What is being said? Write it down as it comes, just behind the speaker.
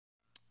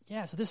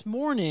Yeah, so this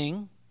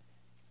morning,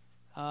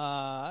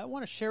 I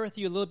want to share with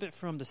you a little bit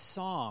from the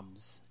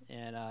Psalms.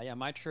 And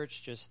my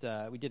church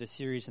we did a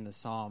series in the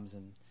Psalms.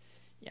 And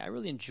I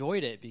really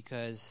enjoyed it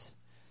because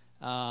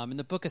in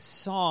the book of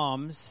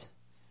Psalms,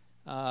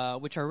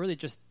 which are really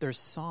just, they're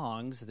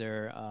songs,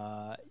 they're,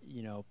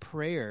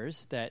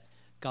 prayers that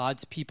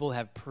God's people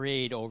have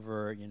prayed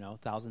over,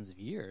 thousands of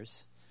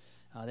years.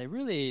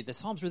 The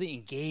Psalms really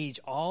engage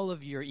all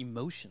of your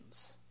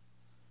emotions.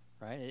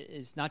 Right?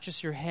 It's not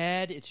just your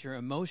head, it's your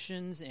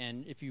emotions.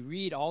 And if you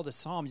read all the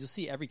Psalms, you'll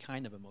see every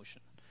kind of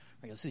emotion.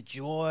 Right? You'll see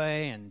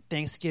joy and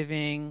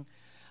thanksgiving.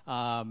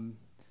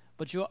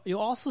 But you'll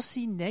also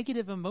see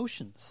negative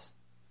emotions.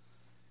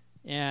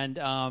 And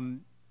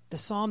the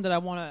Psalm that I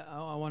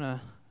want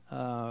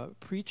to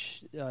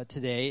preach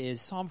today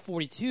is Psalm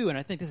 42. And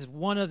I think this is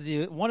one of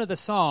the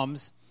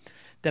Psalms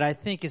that I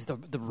think is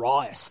the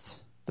rawest,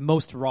 the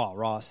most raw.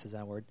 Rawest is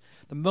that word.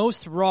 The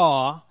most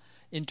raw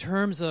in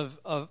terms of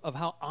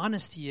how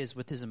honest he is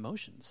with his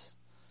emotions.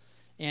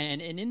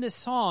 And in this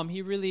psalm,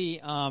 he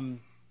really, the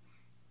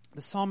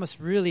psalmist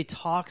really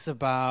talks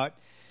about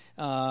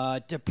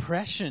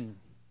depression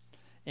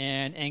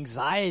and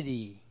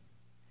anxiety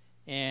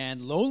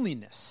and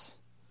loneliness.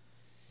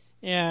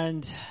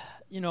 And,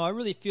 I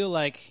really feel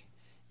like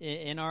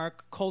in our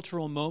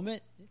cultural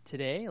moment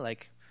today,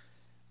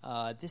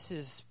 this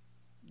is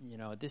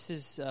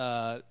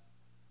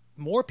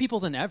more people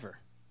than ever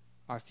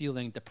are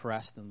feeling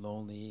depressed and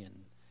lonely and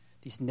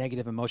these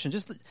negative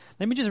emotions.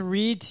 Let me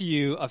read to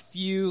you a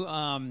few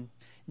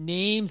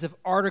names of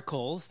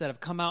articles that have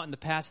come out in the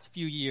past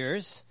few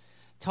years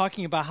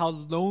talking about how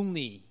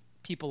lonely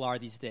people are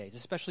these days,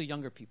 especially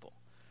younger people.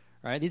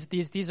 Right?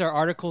 These are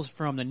articles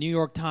from the New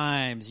York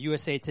Times,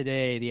 USA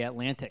Today, The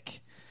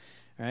Atlantic.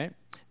 Right?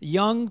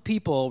 Young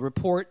people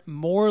report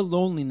more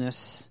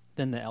loneliness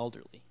than the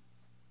elderly.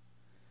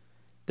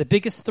 The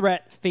biggest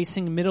threat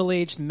facing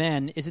middle-aged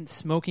men isn't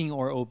smoking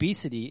or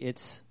obesity,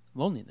 it's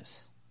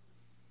loneliness.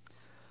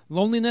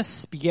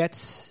 Loneliness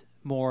begets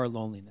more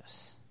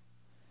loneliness.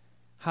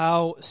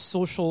 How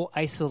social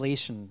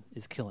isolation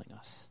is killing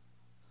us.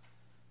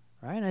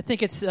 Right? And I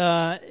think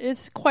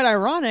it's quite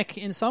ironic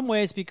in some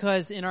ways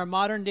because in our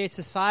modern-day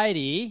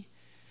society,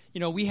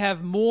 we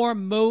have more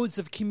modes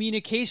of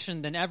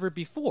communication than ever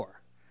before.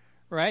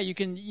 Right? You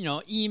can,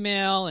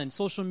 email and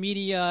social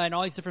media and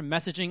all these different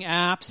messaging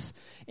apps.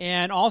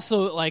 And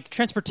also,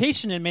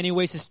 transportation in many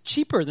ways is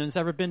cheaper than it's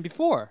ever been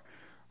before.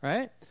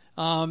 Right?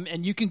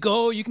 And you can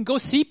go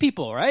see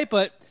people, right?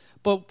 But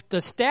the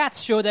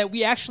stats show that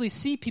we actually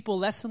see people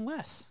less and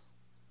less.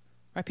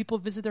 Right? People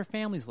visit their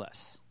families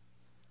less.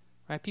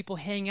 Right? People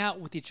hang out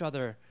with each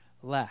other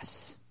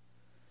less.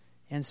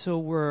 And so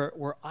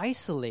we're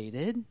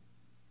isolated,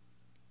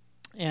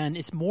 and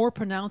it's more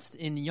pronounced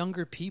in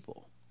younger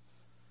people.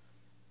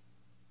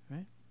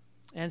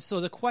 And so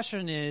the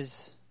question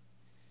is,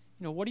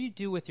 what do you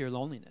do with your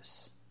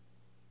loneliness?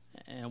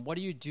 And what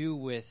do you do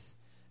with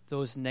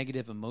those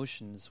negative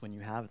emotions when you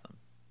have them?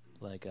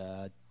 Like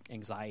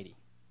anxiety,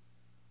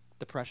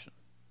 depression.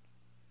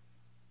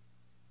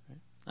 Right?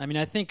 I mean,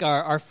 I think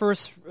our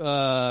first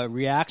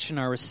reaction,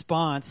 our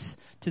response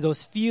to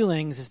those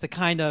feelings is to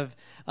kind of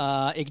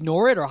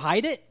ignore it or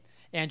hide it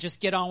and just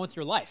get on with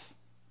your life.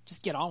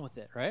 Just get on with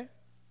it, right?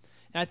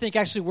 And I think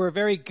actually we're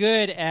very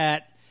good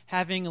at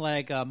having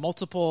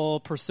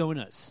multiple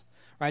personas,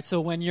 right?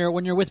 So when you're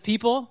with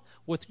people,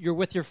 you're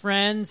with your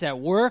friends at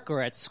work or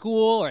at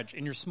school or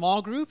in your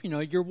small group,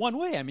 you're one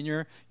way. I mean,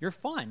 you're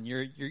fun.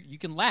 You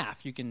can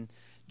laugh, you can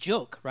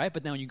joke, right?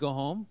 But then when you go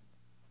home,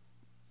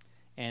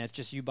 and it's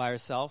just you by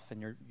yourself,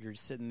 and you're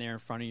sitting there in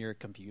front of your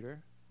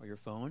computer or your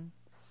phone,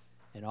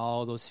 and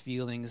all those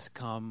feelings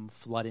come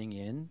flooding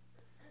in,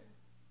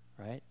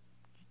 right?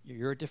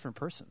 You're a different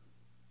person.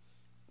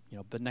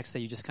 But next day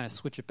you just kind of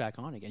switch it back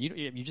on again.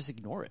 You just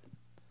ignore it,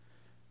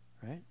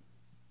 right?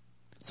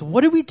 So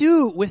what do we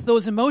do with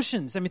those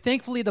emotions? I mean,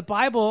 thankfully the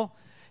Bible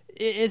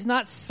is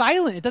not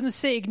silent. It doesn't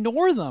say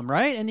ignore them,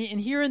 right? And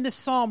here in this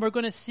psalm, we're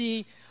going to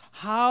see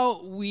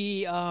how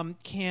we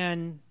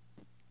can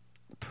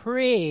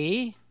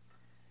pray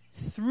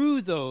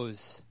through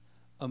those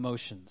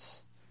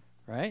emotions,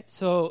 right?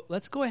 So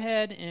let's go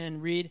ahead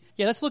and read.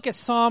 Let's look at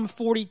Psalm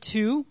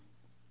 42.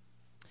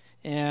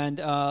 And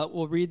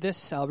we'll read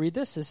this. I'll read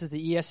this. This is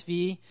the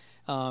ESV.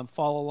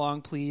 Follow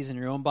along, please, in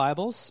your own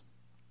Bibles.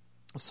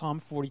 Psalm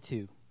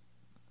 42.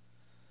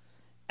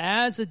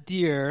 As a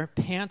deer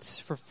pants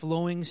for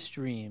flowing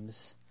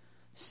streams,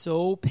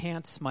 so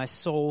pants my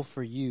soul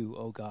for you,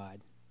 O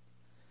God.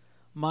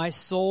 My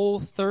soul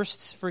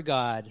thirsts for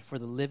God, for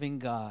the living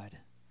God.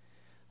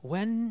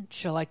 When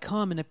shall I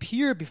come and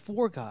appear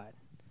before God?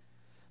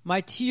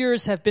 My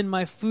tears have been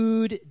my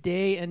food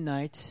day and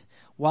night,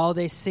 while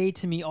they say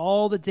to me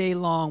all the day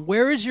long,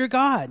 where is your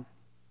God?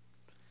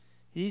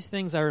 These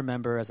things I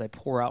remember as I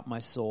pour out my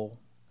soul,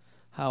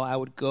 how I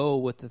would go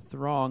with the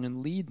throng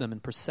and lead them in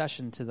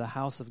procession to the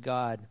house of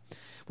God,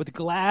 with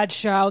glad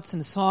shouts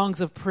and songs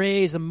of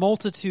praise, a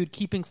multitude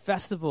keeping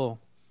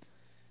festival.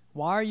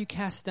 Why are you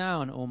cast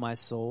down, O my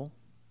soul?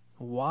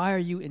 Why are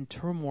you in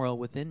turmoil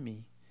within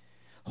me?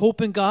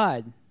 Hope in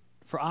God,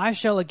 for I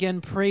shall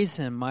again praise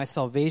him, my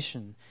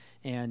salvation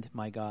and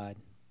my God.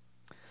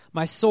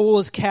 My soul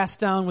is cast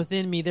down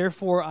within me,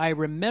 therefore I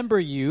remember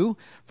you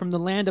from the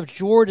land of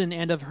Jordan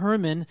and of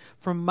Hermon,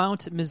 from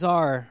Mount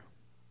Mizar.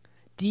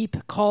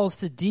 Deep calls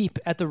to deep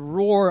at the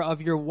roar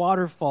of your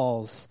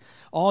waterfalls.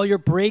 All your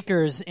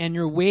breakers and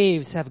your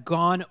waves have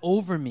gone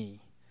over me.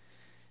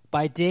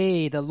 By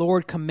day the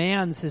Lord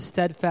commands his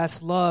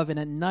steadfast love, and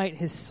at night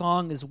his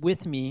song is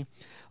with me,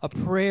 a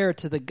prayer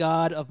to the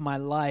God of my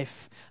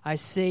life. I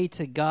say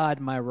to God,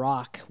 my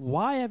rock,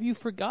 why have you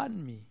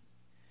forgotten me?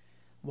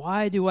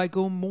 Why do I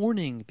go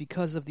mourning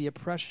because of the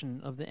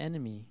oppression of the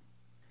enemy?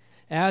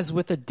 As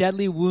with a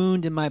deadly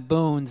wound in my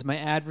bones, my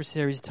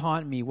adversaries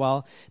taunt me,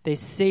 while they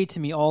say to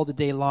me all the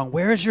day long,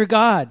 where is your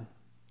God?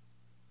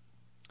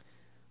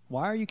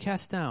 Why are you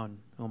cast down,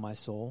 O my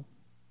soul?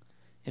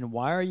 And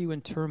why are you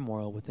in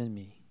turmoil within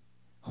me?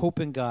 Hope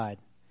in God,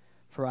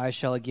 for I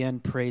shall again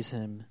praise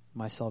him,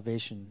 my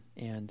salvation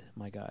and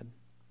my God.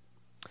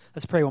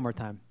 Let's pray one more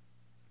time.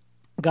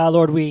 God,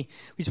 Lord, we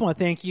just want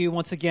to thank you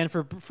once again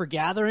for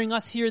gathering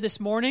us here this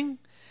morning.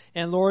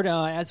 And Lord,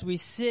 as we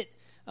sit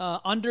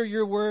under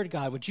your word,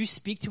 God, would you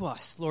speak to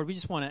us? Lord, we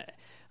just want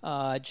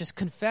to just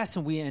confess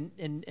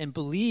and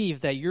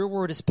believe that your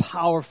word is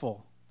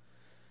powerful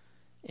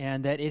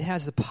and that it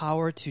has the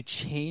power to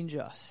change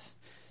us.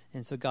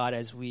 And so, God,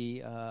 as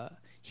we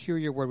hear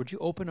your word, would you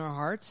open our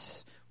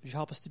hearts? Would you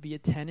help us to be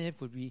attentive?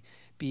 Would we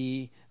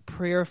be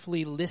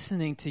prayerfully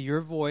listening to your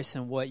voice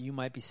and what you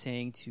might be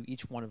saying to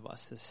each one of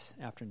us this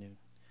afternoon?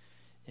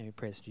 And we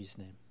praise in Jesus'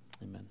 name.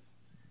 Amen.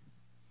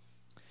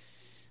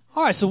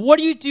 All right, so what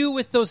do you do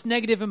with those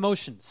negative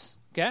emotions?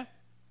 Okay?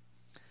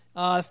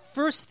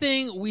 First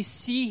thing we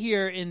see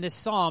here in this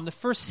psalm, the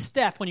first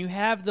step when you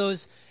have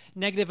those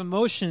negative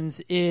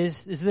emotions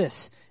is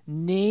this.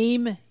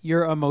 Name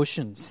your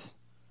emotions.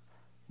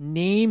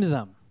 Name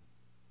them.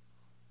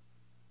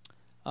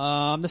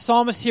 The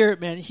psalmist here,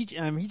 man, he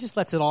just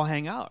lets it all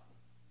hang out.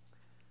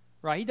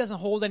 Right? He doesn't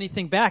hold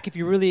anything back. If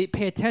you really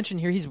pay attention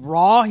here, he's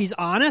raw, he's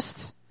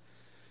honest.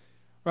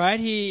 Right?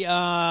 He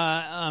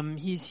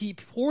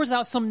pours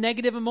out some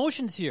negative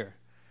emotions here.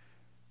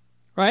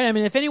 Right? I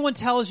mean, if anyone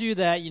tells you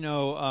that,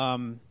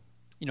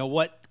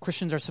 what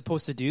Christians are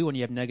supposed to do when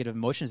you have negative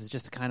emotions is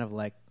just to kind of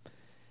like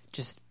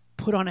just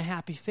put on a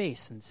happy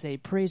face and say,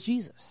 praise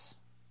Jesus.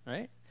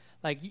 Right?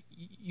 Like,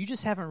 you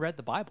just haven't read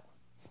the Bible.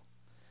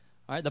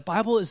 All right? The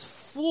Bible is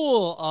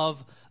full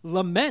of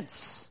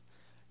laments.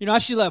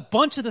 Actually, a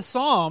bunch of the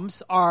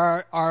Psalms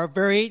are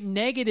very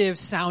negative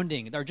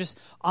sounding. They're just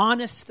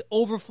honest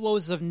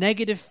overflows of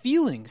negative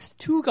feelings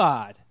to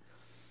God.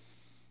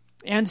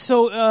 And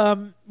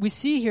so we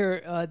see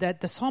here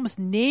that the psalmist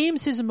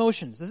names his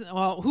emotions.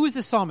 Well, who is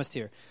the psalmist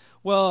here?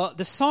 Well,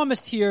 the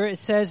psalmist here, it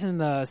says in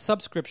the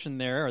subscription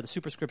there, or the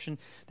superscription,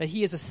 that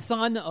he is a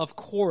son of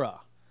Korah.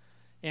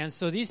 And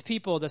so these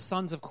people, the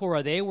sons of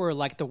Korah, they were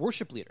like the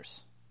worship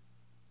leaders.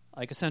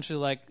 Like essentially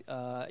like,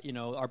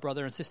 our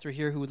brother and sister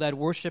here who led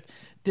worship.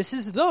 This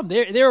is them.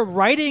 They're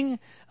writing,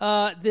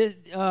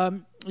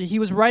 he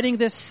was writing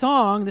this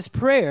song, this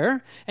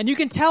prayer. And you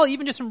can tell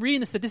even just from reading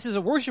this that this is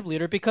a worship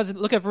leader because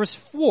look at verse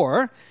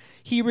 4.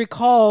 He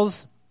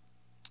remembers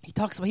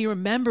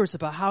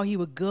about how he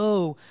would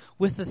go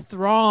with the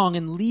throng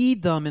and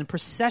lead them in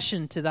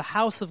procession to the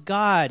house of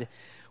God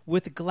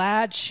with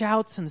glad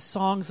shouts and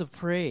songs of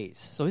praise.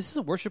 So this is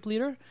a worship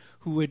leader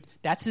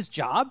that's his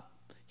job.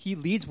 He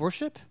leads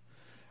worship,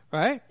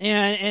 right?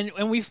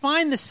 And we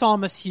find the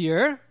psalmist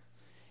here,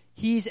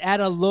 he's at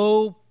a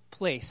low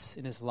place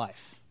in his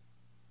life.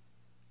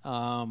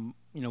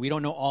 We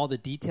don't know all the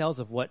details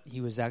of what he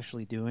was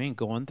actually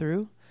going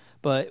through,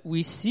 but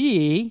we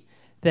see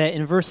that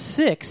in verse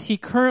 6, he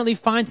currently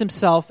finds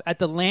himself at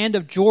the land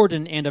of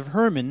Jordan and of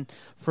Hermon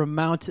from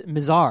Mount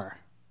Mizar.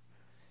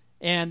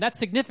 And that's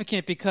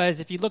significant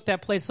because if you look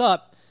that place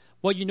up,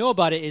 what you know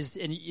about it is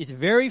it's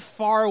very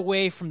far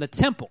away from the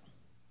temple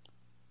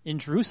in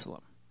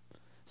Jerusalem.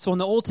 So in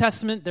the Old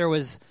Testament, there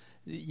was,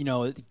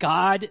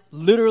 God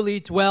literally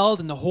dwelled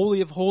in the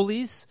Holy of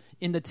Holies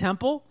in the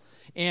temple,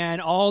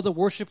 and all the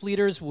worship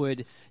leaders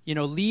would,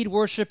 lead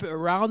worship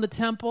around the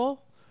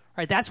temple.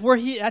 Right, that's where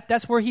he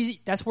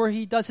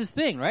does his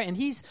thing, right? And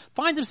he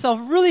finds himself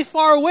really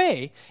far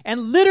away,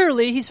 and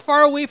literally he's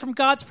far away from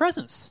God's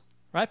presence,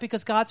 right?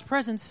 Because God's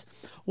presence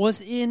was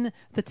in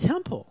the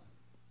temple.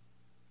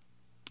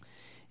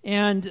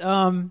 And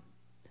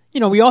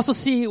we also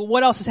see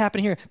what else is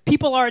happening here.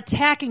 People are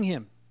attacking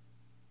him.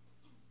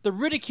 They're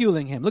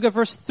ridiculing him. Look at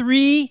verse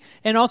 3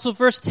 and also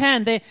verse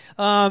 10.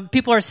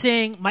 People are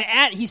saying,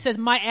 he says,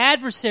 my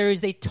adversaries,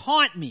 they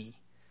taunt me.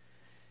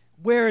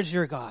 Where is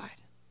your God?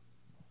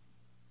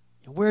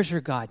 Where's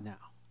your God now?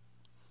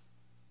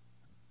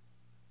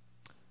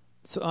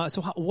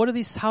 So how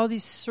are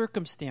these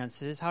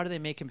circumstances, how do they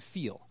make him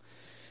feel?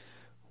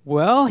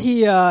 Well,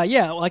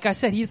 like I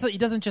said, he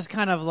doesn't just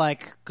kind of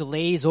like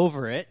glaze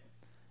over it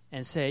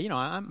and say,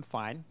 I'm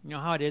fine. You know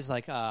how it is,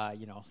 like,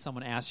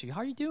 someone asks you,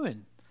 how are you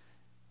doing?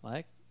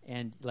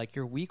 And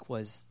your week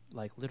was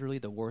like literally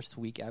the worst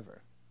week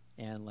ever.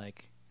 And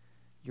like,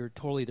 you're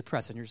totally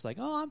depressed and you're just like,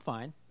 oh, I'm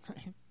fine.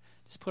 Right?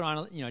 Just put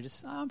on,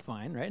 I'm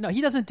fine, right? No,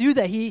 he doesn't do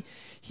that.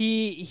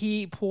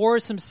 He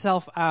pours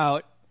himself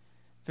out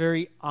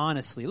very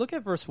honestly. Look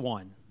at verse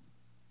 1.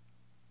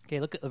 Okay,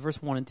 look at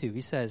verse 1 and 2.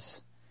 He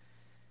says,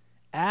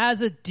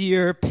 as a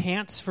deer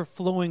pants for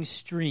flowing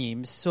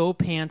streams, so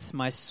pants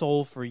my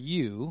soul for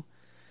you.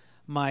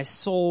 My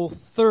soul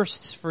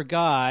thirsts for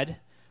God,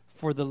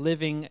 for the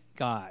living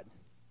God.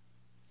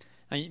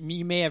 Now,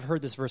 you may have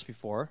heard this verse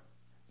before.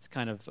 It's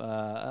kind of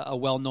a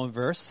well-known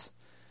verse.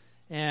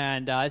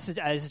 And this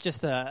is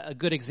just a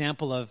good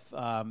example of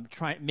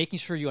making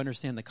sure you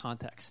understand the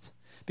context.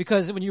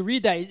 Because when you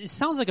read that, it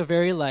sounds like a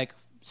very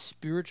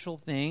spiritual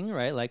thing,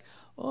 right? Like,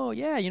 oh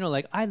yeah,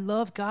 I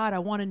love God. I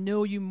want to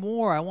know you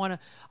more. I want to,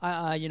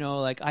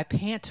 I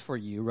pant for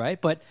you, right?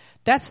 But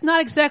that's not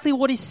exactly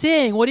what he's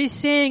saying. What he's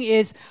saying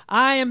is,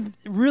 I am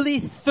really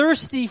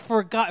thirsty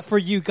for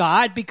you,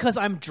 God, because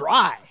I'm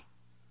dry.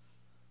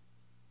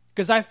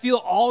 Because I feel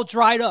all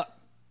dried up.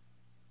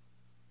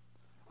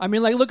 I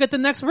mean, look at the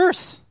next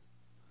verse.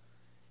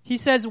 He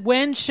says,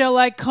 when shall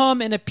I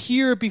come and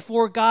appear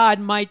before God?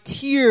 My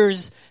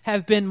tears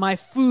have been my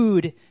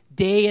food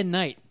day and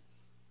night.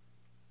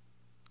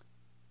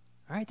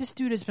 All right, this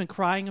dude has been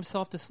crying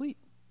himself to sleep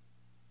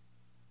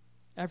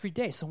every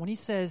day. So when he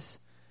says,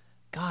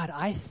 God,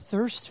 I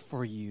thirst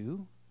for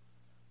you,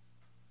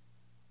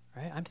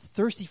 right? I'm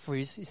thirsty for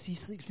you. He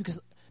sleeps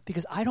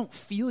because I don't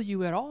feel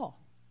you at all.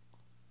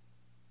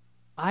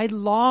 I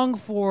long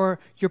for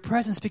your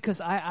presence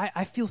because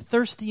I feel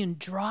thirsty and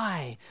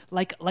dry,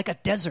 like a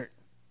desert.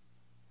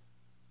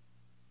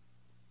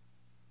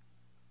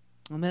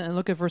 And then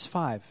look at verse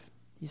 5.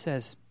 He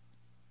says,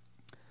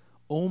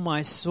 "O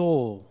my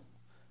soul,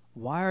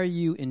 why are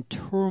you in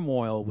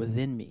turmoil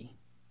within me?"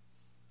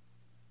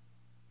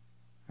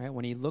 Right?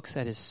 When he looks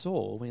at his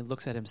soul, when he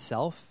looks at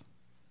himself,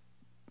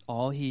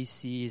 all he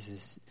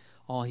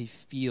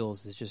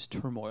feels is just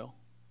turmoil.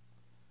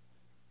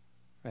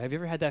 Right? Have you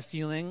ever had that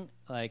feeling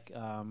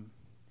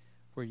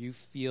where you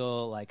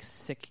feel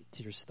sick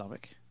to your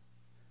stomach,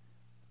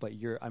 but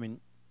you're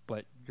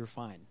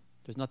fine.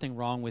 There's nothing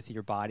wrong with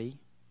your body,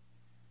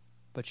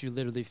 but you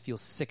literally feel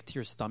sick to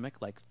your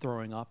stomach, like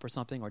throwing up or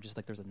something, or just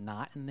there's a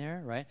knot in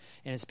there, right?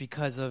 And it's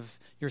because of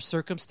your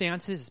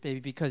circumstances. It's maybe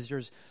because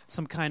there's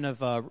some kind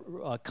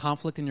of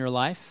conflict in your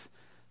life,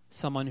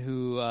 someone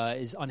who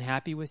is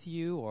unhappy with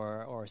you,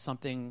 or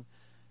something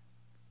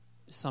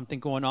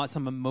going on,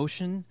 some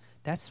emotion.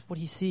 That's what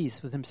he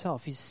sees with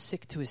himself. He's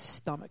sick to his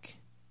stomach.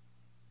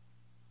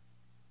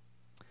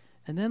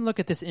 And then look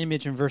at this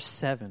image in verse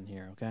 7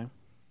 here, okay?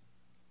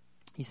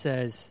 He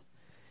says,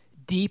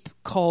 "Deep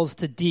calls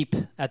to deep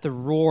at the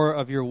roar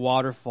of your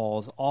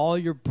waterfalls. All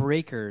your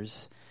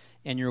breakers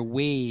and your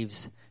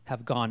waves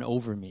have gone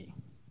over me."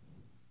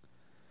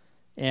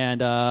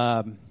 And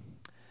I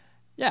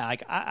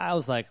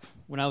was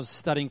when I was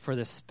studying for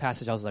this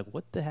passage, I was like,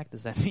 what the heck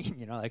does that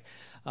mean? I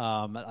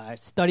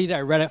studied it, I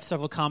read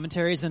several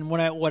commentaries, and what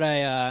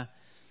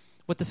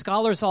the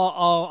scholars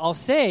all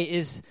say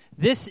is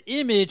this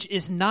image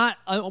is not,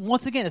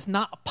 once again, it's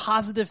not a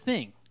positive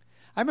thing.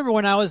 I remember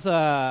when I was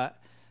a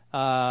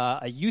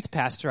youth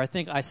pastor, I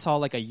think I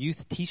saw a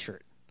youth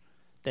T-shirt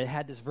that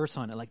had this verse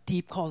on it,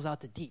 deep calls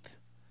out to deep,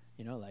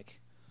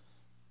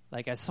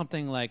 as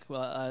something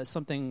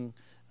something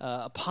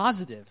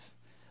positive.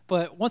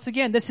 But once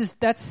again,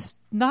 that's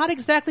not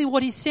exactly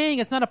what he's saying.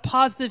 It's not a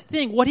positive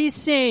thing. What he's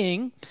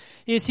saying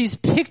is he's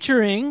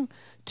picturing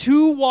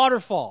two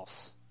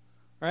waterfalls,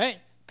 right?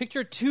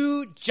 Picture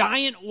two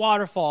giant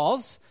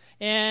waterfalls,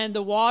 and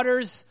the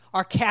waters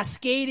are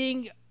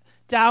cascading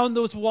down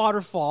those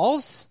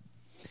waterfalls.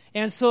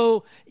 And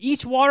so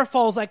each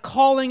waterfall is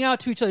calling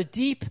out to each other,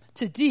 deep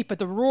to deep, at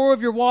the roar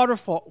of your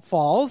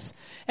waterfalls.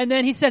 And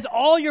then he says,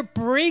 all your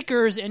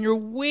breakers and your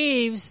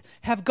waves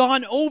have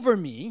gone over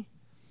me.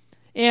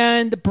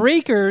 And the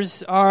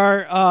breakers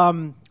are,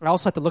 I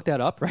also have to look that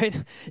up, right?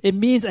 It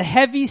means a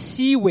heavy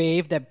sea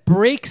wave that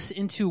breaks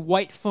into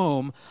white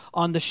foam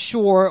on the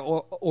shore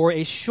or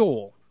a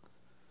shoal,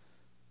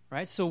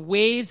 right? So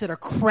waves that are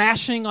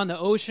crashing on the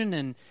ocean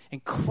and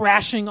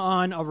crashing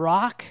on a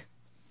rock.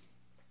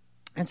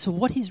 And so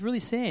what he's really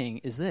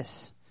saying is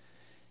this.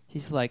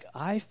 He's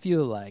I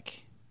feel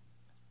like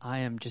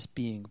I am just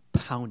being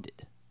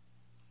pounded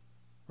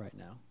right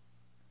now.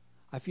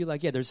 I feel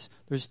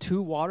there's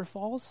two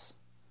waterfalls,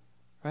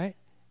 right?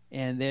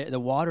 And the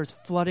water is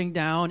flooding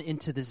down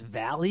into this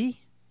valley,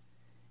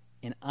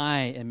 and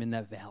I am in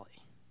that valley,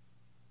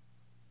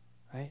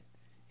 right?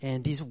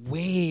 And these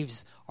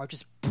waves are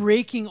just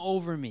breaking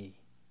over me,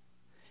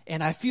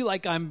 and I feel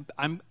like I'm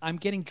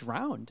getting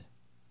drowned.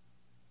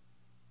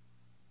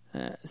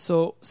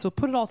 So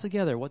put it all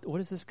together. What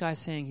is this guy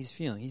saying he's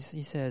feeling?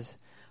 He says,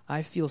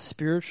 I feel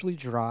spiritually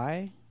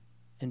dry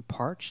and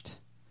parched.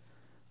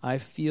 I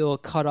feel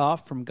cut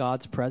off from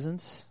God's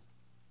presence.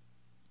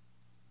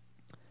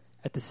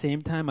 At the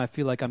same time, I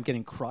feel like I'm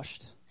getting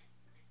crushed.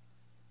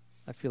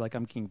 I feel like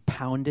I'm getting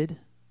pounded,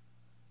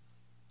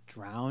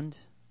 drowned,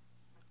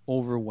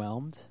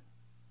 overwhelmed.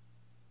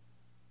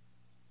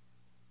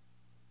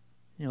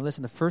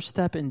 Listen, the first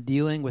step in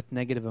dealing with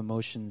negative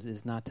emotions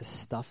is not to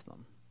stuff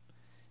them,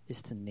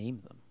 is to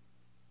name them,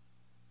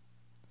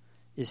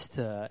 is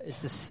to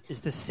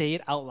say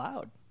it out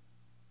loud.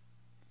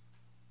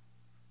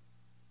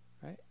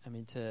 Right? I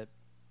mean, to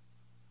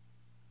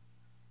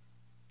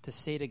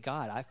say to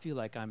God, I feel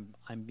like I'm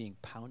being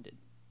pounded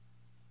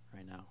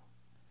right now.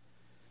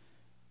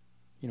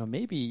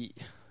 Maybe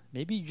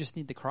you just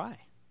need to cry.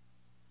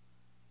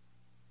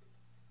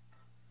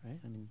 Right?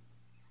 I mean,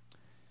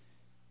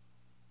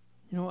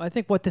 I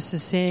think what this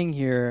is saying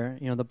here,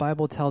 the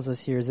Bible tells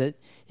us here is that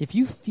if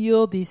you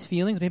feel these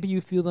feelings, maybe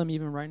you feel them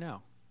even right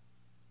now.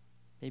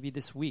 Maybe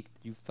this week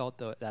you felt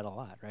that a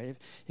lot, right?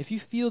 If you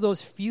feel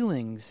those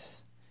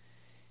feelings,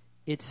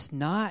 it's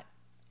not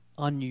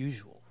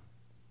unusual.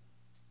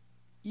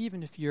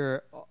 Even if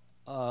you're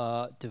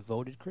a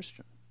devoted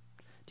Christian.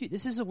 Dude,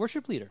 this is a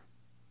worship leader.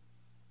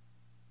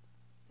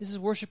 This is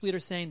a worship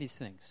leader saying these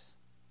things.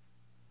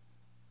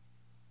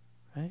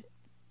 Right?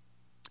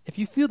 If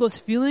you feel those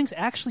feelings,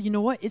 actually, you know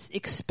what? It's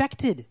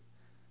expected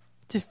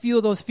to feel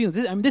those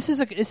feelings. This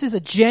is a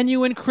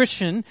genuine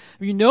Christian.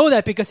 You know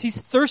that because he's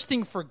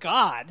thirsting for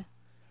God,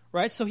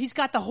 right? So he's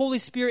got the Holy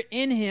Spirit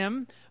in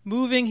him,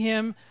 moving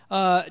him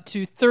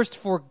to thirst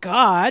for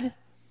God,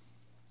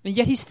 and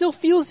yet he still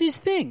feels these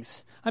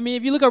things. I mean,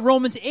 if you look at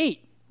Romans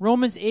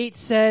 8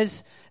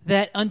 says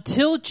that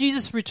until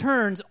Jesus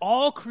returns,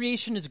 all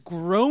creation is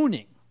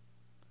groaning,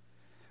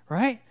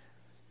 right?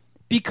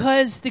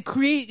 Because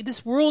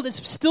this world is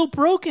still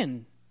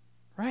broken,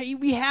 right?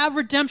 We have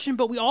redemption,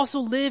 but we also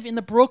live in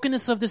the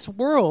brokenness of this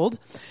world.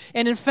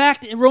 And in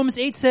fact, in Romans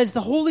 8 says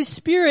the Holy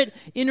Spirit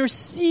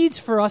intercedes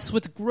for us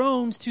with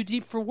groans too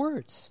deep for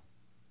words.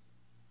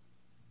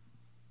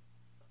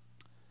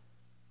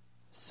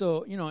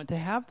 So, to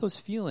have those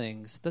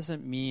feelings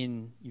doesn't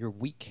mean you're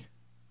weak.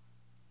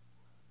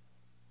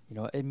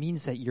 It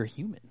means that you're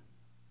human.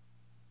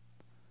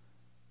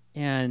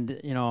 And,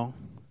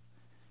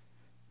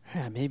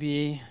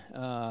 maybe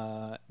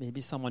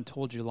someone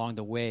told you along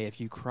the way, if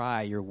you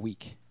cry, you're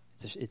weak.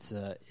 It's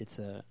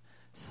a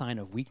sign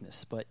of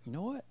weakness. But you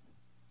know what?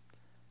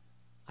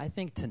 I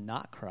think to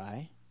not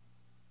cry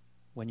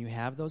when you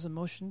have those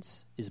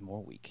emotions is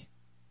more weak.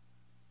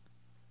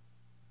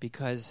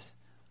 Because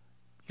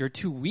you're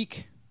too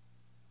weak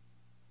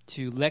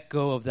to let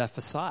go of that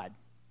facade.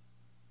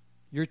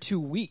 You're too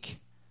weak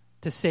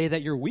to say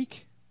that you're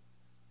weak.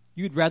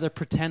 You'd rather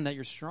pretend that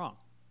you're strong.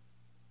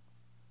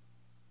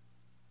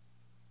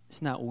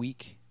 It's not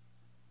weak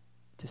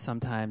to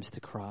sometimes to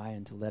cry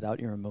and to let out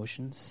your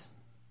emotions.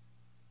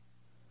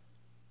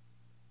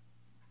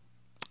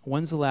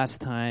 When's the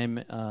last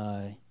time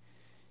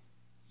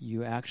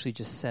you actually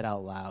just said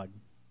out loud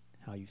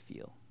how you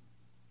feel?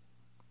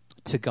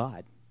 To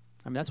God.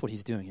 I mean, that's what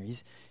he's doing here.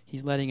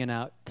 He's letting it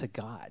out to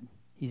God.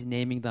 He's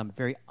naming them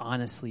very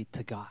honestly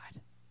to God.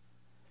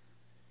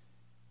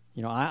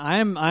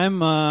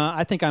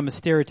 I think I'm a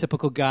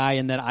stereotypical guy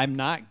in that I'm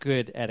not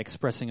good at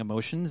expressing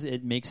emotions.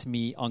 It makes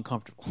me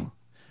uncomfortable,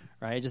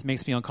 right? It just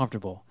makes me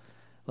uncomfortable.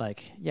 I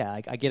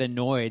get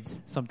annoyed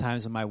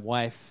sometimes when my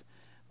wife,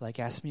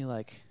 asks me,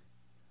 how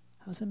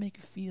does it make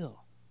you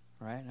feel,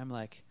 right? And I'm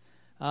like,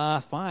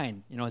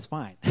 fine. It's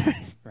fine,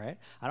 right?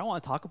 I don't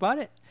want to talk about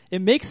it.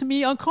 It makes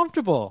me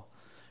uncomfortable,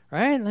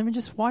 right? Let me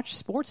just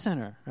watch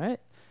SportsCenter, right?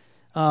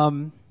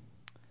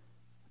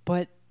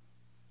 But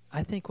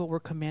I think what we're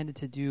commanded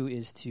to do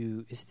is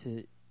to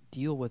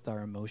deal with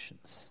our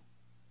emotions,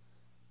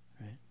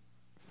 right?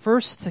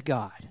 First to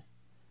God,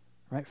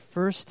 right?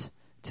 First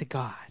to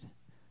God.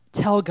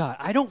 Tell God,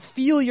 I don't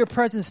feel your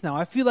presence now.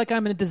 I feel like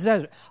I'm in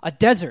a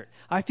desert.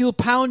 I feel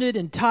pounded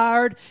and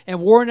tired and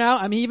worn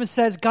out. I mean, he even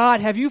says,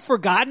 God, have you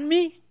forgotten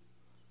me?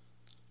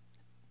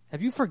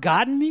 Have you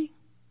forgotten me?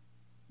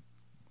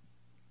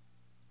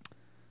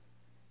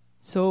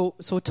 So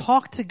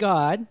talk to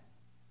God,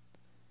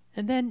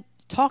 and then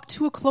talk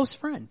to a close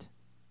friend.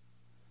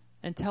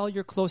 And tell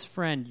your close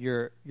friend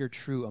your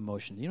true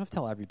emotions. You don't have to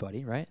tell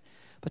everybody, right?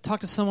 But talk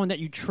to someone that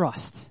you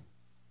trust.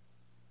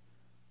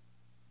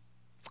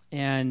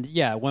 And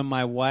when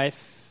my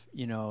wife,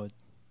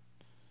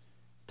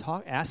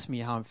 asks me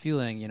how I'm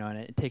feeling, and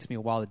it takes me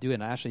a while to do it,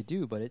 and I actually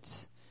do, but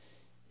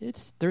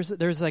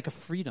there's like a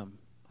freedom.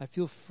 I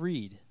feel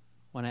freed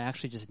when I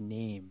actually just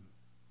name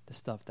the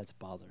stuff that's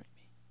bothering me.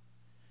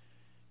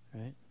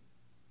 Right?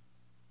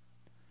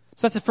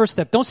 So that's the first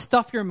step. Don't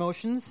stuff your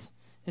emotions.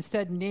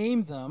 Instead,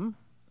 name them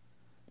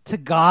to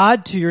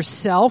God, to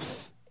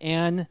yourself,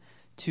 and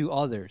to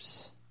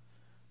others.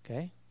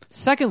 Okay?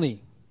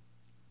 Secondly,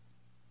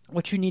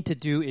 what you need to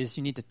do is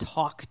you need to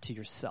talk to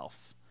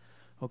yourself.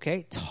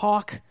 Okay?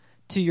 Talk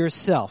to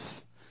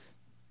yourself.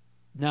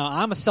 Now,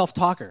 I'm a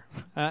self-talker.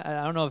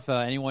 I don't know if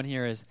anyone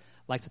here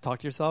likes to talk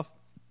to yourself.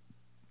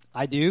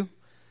 I do.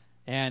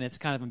 And it's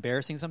kind of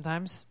embarrassing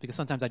sometimes because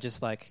sometimes I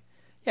just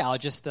I'll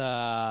just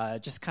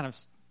kind of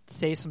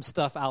say some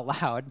stuff out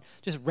loud,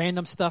 just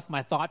random stuff,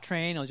 my thought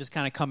train will just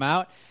kind of come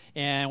out.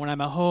 And when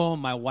I'm at home,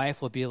 my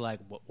wife will be like,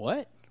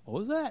 what? what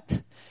was that?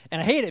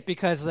 And I hate it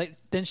because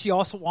then she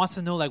also wants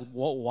to know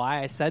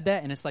why I said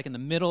that, and it's in the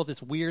middle of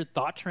this weird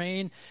thought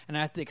train, and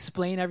I have to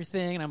explain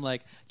everything, and I'm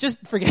like, just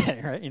forget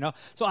it, right?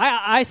 So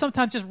I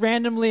sometimes just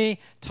randomly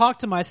talk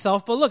to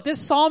myself, but look, this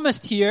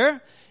psalmist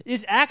here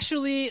is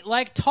actually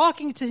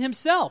talking to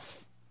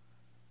himself.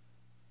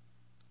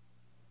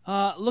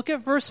 Look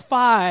at verse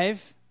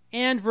 5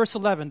 and verse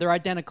 11. They're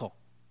identical.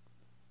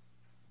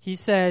 He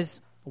says,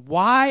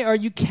 "Why are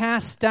you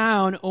cast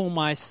down, O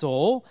my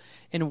soul?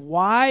 And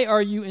why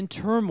are you in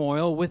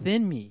turmoil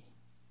within me?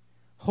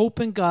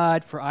 Hope in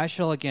God, for I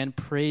shall again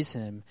praise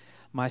him,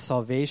 my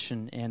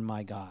salvation and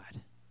my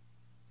God."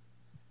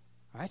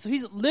 All right, so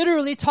he's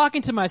literally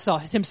talking to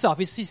himself.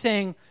 He's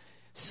saying,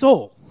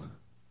 soul,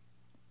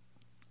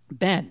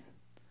 Ben,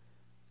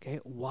 okay,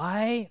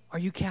 why are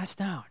you cast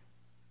down?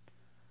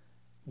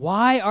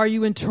 Why are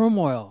you in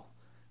turmoil?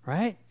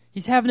 Right?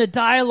 He's having a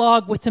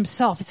dialogue with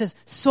himself. He says,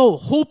 soul,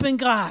 hope in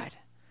God.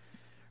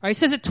 Right, he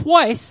says it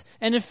twice,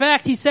 and in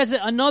fact, he says it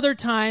another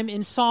time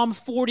in Psalm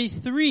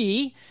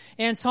 43,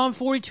 and Psalm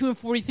 42 and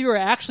 43 are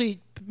actually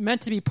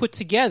meant to be put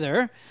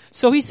together.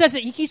 So he says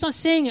it, he keeps on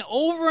saying it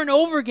over and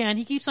over again.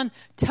 He keeps on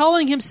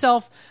telling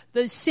himself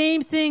the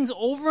same things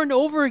over and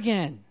over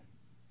again.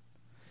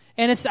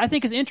 And I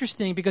think it's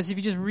interesting because if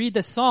you just read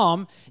the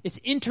psalm, it's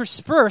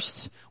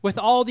interspersed with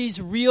all these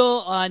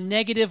real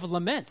negative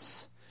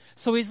laments.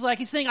 So he's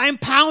saying, "I'm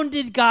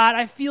pounded, God.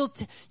 I feel,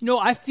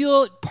 I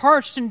feel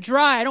parched and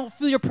dry. I don't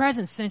feel your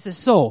presence." And he says,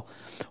 "So,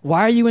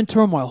 why are you in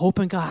turmoil? Hope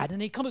in God."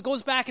 And he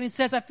goes back and he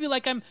says, "I feel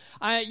like I'm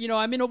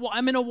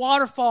in a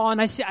waterfall."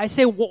 And I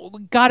say,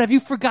 "God, have you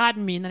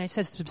forgotten me?" And then he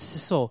says,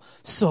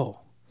 "So,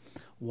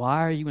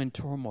 why are you in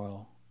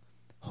turmoil?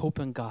 Hope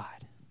in God."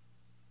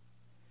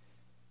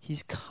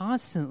 He's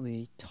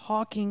constantly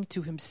talking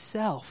to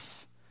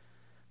himself,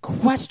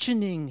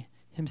 questioning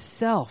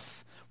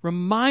himself,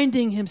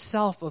 reminding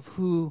himself of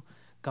who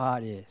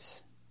God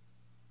is.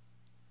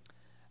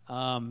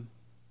 Martin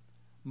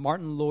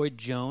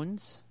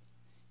Lloyd-Jones,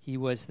 he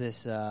was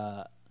this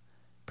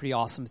pretty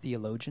awesome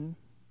theologian,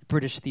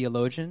 British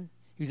theologian.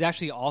 He was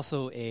actually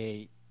also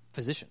a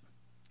physician.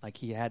 Went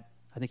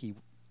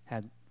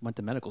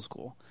to medical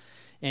school.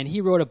 And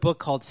he wrote a book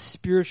called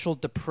Spiritual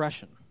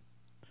Depression.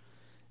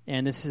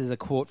 And this is a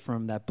quote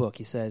from that book.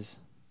 He says,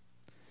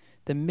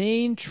 "The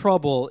main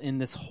trouble in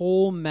this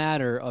whole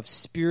matter of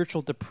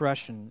spiritual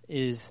depression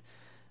is,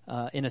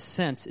 in a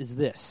sense, is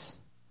this,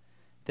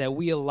 that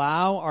we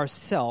allow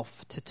ourselves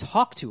to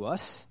talk to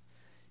us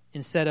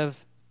instead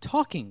of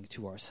talking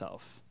to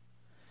ourselves.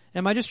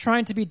 Am I just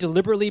trying to be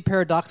deliberately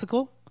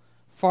paradoxical?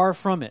 Far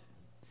from it.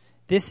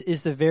 This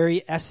is the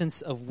very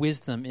essence of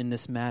wisdom in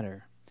this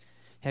matter.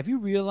 Have you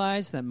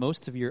realized that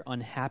most of your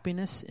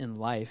unhappiness in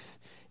life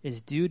is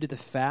due to the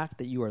fact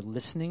that you are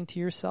listening to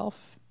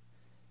yourself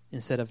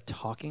instead of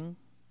talking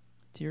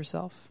to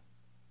yourself?"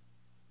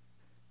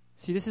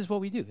 See, this is what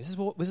we do. This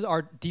is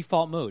our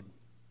default mode.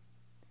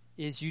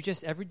 Is you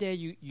just, every day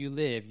you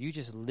live, you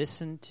just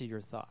listen to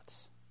your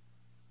thoughts.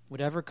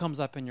 Whatever comes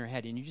up in your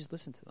head, and you just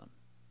listen to them.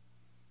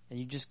 And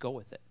you just go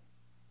with it.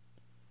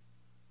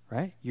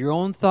 Right? Your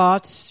own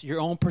thoughts,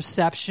 your own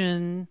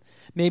perception,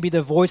 maybe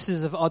the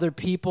voices of other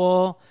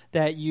people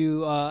that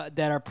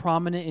are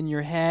prominent in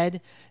your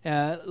head.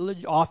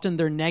 Often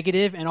they're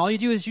negative, and all you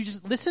do is you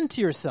just listen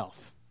to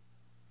yourself.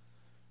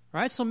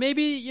 Right? So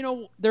maybe,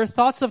 there are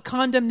thoughts of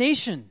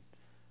condemnation.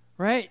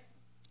 Right?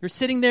 You're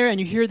sitting there and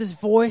you hear this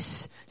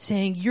voice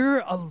saying,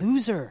 "You're a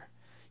loser.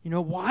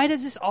 Why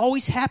does this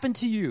always happen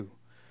to you?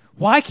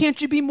 Why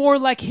can't you be more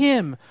like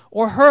him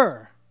or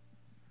her?"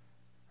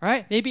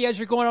 Right? Maybe as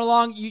you're going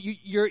along,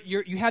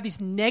 you have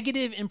these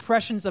negative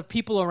impressions of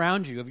people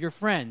around you, of your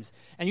friends,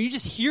 and you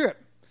just hear it.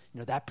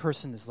 That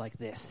person is like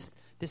this.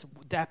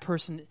 That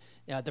person,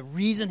 the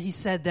reason he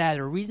said that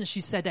or the reason she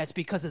said that is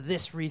because of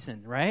this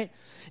reason, right?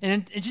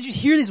 And just you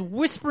hear these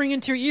whispering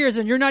into your ears,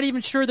 and you're not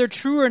even sure they're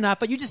true or not,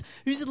 but you just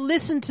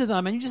listen to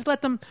them and you just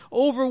let them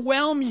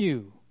overwhelm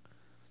you.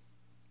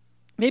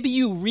 Maybe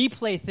you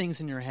replay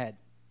things in your head.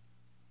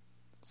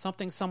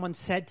 Something someone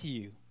said to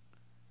you,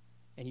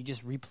 and you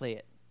just replay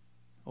it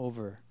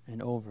over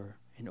and over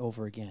and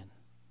over again.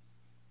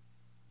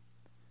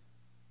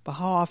 But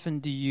how often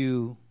do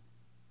you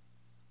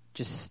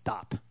just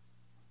stop?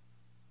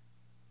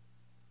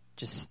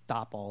 Just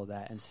stop all of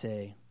that and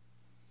say,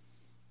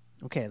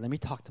 "Okay, let me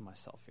talk to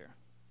myself here.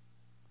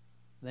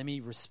 Let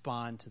me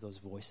respond to those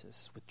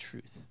voices with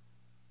truth."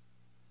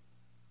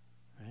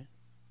 Right?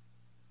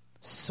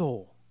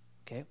 Soul,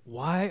 okay?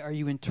 Why are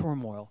you in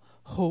turmoil?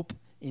 Hope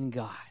in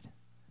God.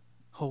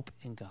 Hope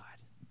in God.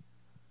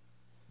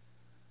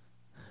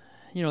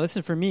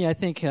 Listen, for me, I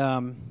think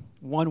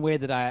one way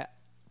that I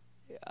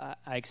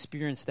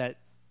experience that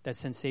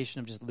sensation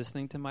of just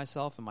listening to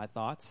myself and my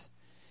thoughts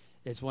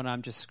is when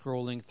I'm just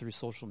scrolling through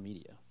social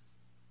media.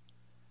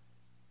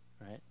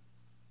 Right?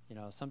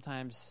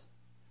 Sometimes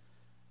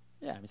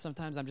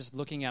I'm just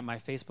looking at my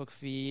Facebook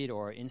feed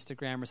or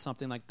Instagram or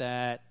something like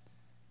that.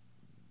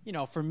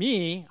 For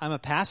me, I'm a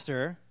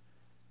pastor.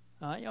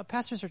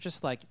 Pastors are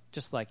just like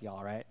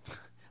y'all, right?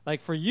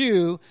 Like for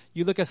you,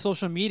 you look at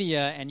social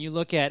media and you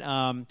look at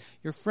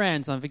your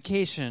friends on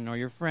vacation, or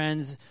your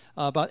friends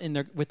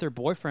with their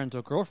boyfriends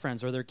or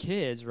girlfriends or their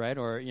kids, right?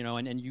 Or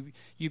and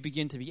you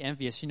begin to be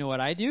envious. You know what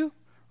I do?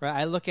 Right?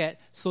 I look at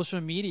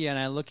social media and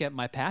I look at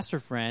my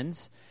pastor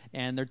friends,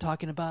 and they're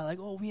talking about like,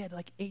 oh, we had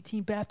like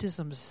 18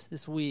 baptisms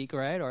this week,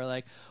 right? Or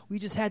like we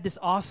just had this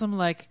awesome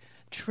like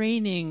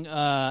training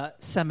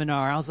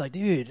seminar. I was like,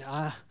 dude,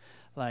 I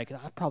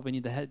probably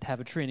need to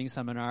have a training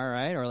seminar,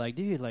 right? Or like,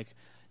 dude,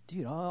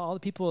 all the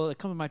people that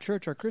come to my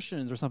church are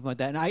Christians or something like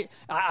that. And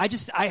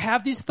I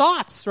have these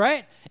thoughts,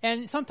 right?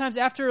 And sometimes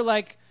after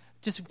like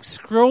just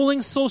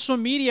scrolling social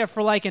media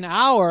for like an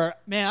hour,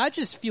 man, I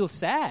just feel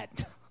sad.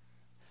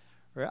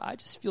 Right? I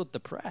just feel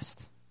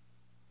depressed.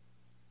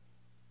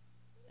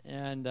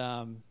 And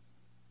I'm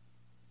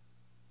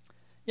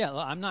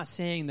not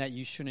saying that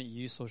you shouldn't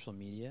use social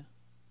media.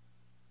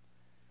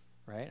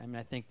 Right? I mean,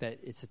 I think that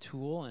it's a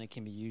tool and it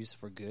can be used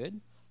for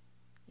good.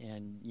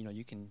 And,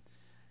 you can,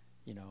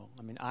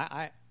 I mean,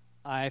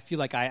 I feel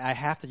like I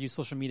have to use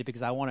social media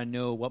because I want to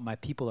know what my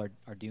people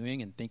are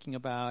doing and thinking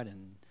about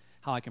and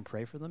how I can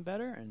pray for them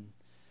better.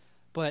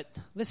 But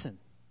listen,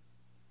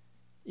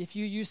 if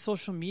you use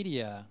social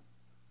media,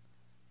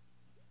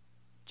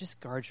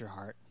 just guard your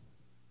heart.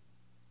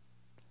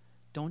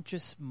 Don't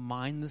just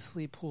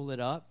mindlessly pull it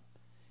up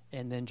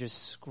and then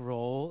just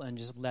scroll and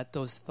just let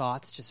those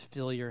thoughts just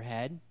fill your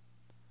head.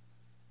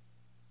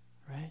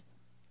 Right?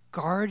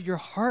 Guard your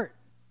heart.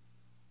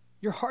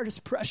 Your heart is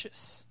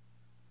precious.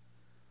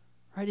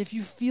 Right? If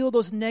you feel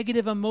those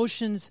negative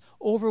emotions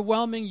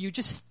overwhelming you,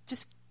 just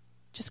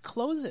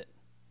close it.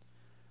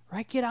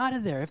 Right? Get out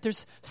of there. If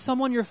there's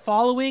someone you're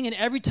following and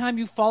every time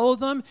you follow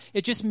them,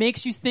 it just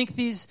makes you think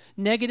these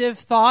negative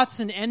thoughts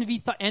and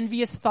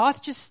envious thoughts,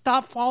 just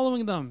stop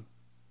following them.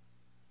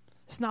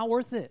 It's not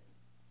worth it.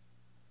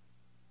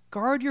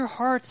 Guard your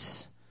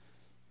hearts.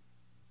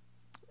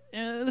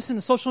 Listen,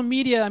 social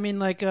media, I mean,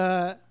 like,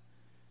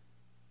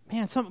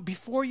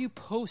 before you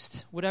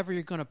post whatever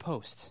you're going to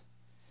post,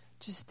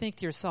 just think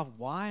to yourself,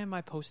 why am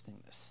I posting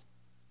this?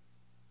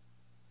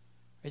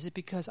 Is it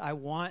because I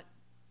want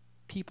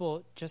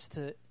people just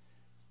to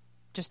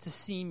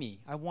see me?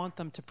 I want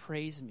them to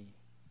praise me,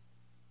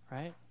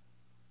 right?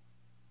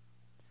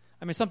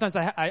 I mean, sometimes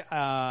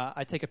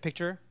I take a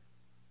picture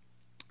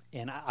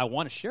and I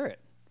want to share it,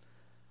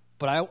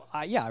 but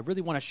I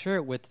really want to share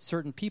it with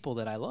certain people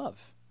that I love.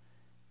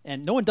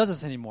 And no one does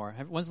this anymore.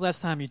 When's the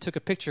last time you took a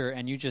picture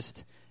and you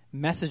just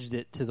messaged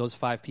it to those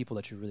 5 people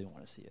that you really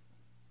want to see it?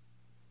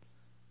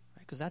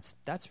 Right? Because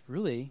that's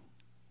really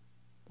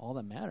all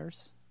that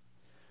matters.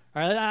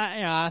 All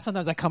right,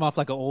 sometimes I come off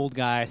like an old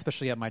guy,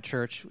 especially at my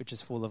church, which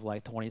is full of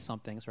like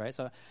 20-somethings, right?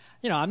 So,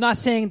 I'm not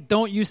saying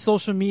don't use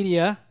social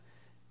media,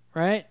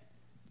 right?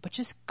 But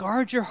just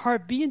guard your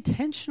heart. Be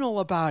intentional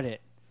about it.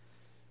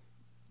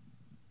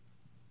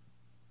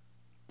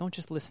 Don't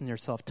just listen to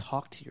yourself.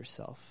 Talk to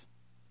yourself.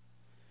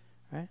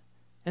 Right?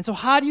 And so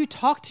how do you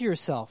talk to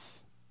yourself?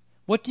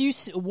 What do you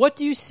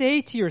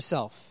say to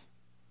yourself?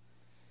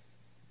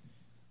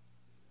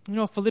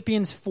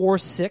 Philippians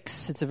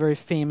 4:6, it's a very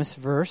famous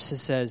verse. It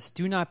says,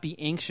 "Do not be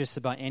anxious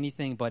about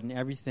anything, but in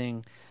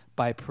everything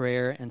by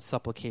prayer and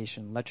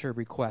supplication, let your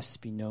requests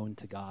be known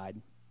to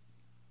God."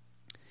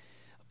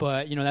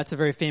 But, that's a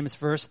very famous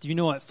verse. Do you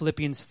know what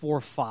Philippians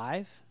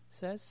 4:5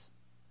 says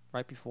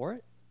right before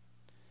it?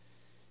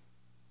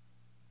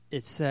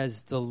 It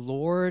says, "The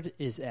Lord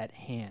is at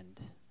hand.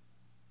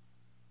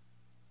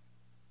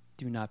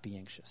 Do not be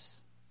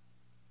anxious."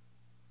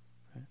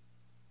 Right?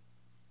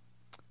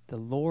 The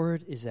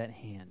Lord is at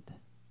hand.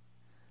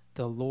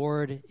 The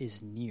Lord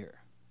is near.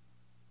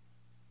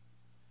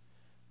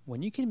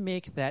 When you can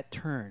make that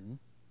turn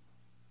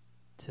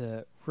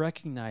to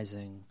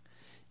recognizing,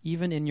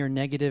 even in your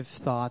negative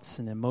thoughts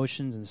and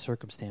emotions and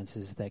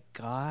circumstances, that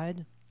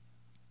God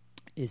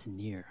is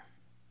near,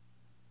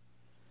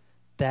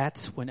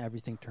 that's when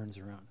everything turns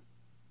around.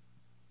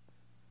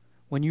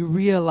 When you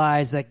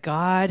realize that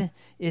God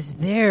is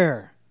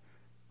there,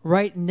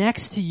 right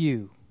next to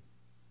you.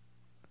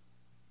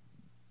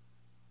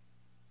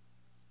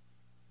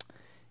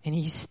 And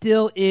He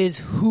still is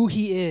who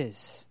He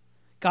is.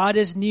 God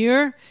is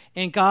near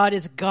and God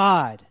is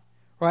God.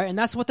 Right? And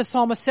that's what the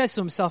psalmist says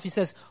to himself. He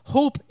says,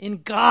 "Hope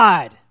in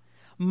God,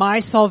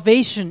 my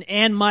salvation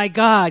and my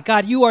God."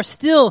 God, you are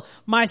still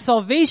my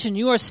salvation.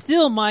 You are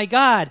still my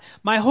God.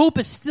 My hope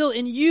is still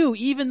in you,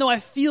 even though I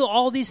feel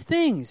all these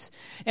things.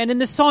 And in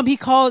this psalm,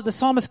 the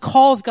psalmist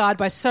calls God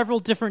by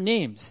several different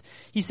names.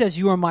 He says,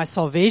 "You are my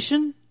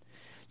salvation.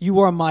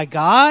 You are my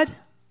God.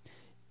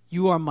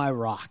 You are my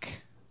rock."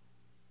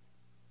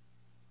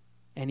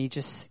 And he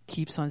just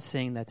keeps on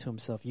saying that to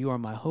himself. You are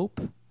my hope.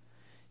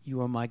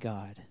 You are my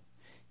God.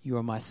 You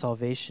are my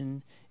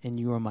salvation, and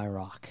you are my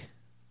rock.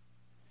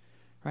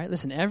 Right?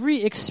 Listen,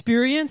 every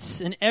experience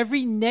and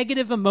every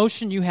negative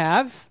emotion you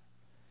have,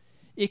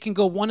 it can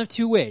go one of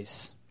two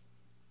ways.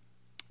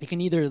 It can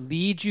either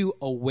lead you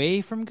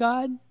away from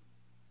God,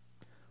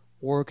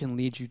 or it can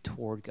lead you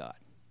toward God.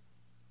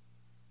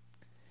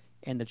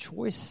 And the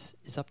choice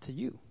is up to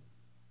you.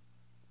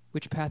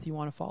 which path you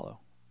want to follow.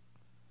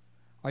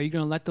 Are you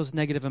going to let those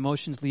negative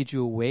emotions lead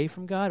you away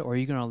from God, or are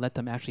you going to let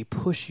them actually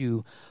push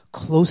you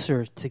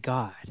closer to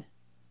God?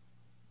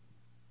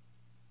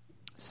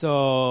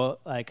 So,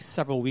 like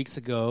several weeks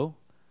ago,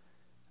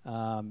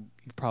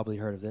 you've probably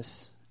heard of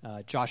this,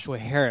 Joshua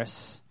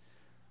Harris,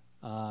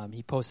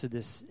 he posted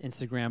this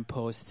Instagram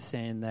post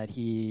saying that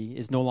he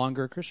is no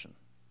longer a Christian.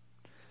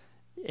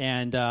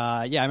 And,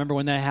 I remember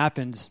when that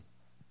happened,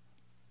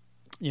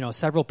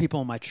 several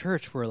people in my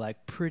church were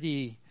like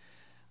pretty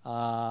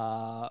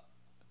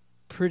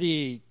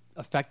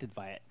affected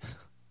by it.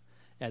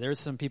 Yeah, there were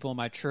some people in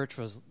my church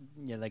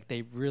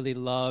they really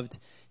loved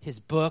his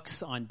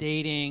books on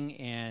dating,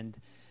 and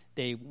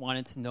they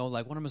wanted to know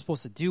like, what am I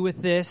supposed to do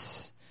with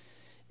this?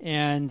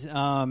 And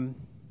so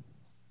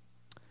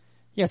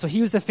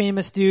he was the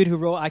famous dude who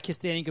wrote "I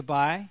Kissed Dating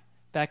Goodbye"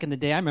 back in the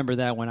day. I remember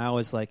that when I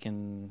was like I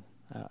don't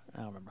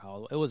remember how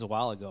old, it was a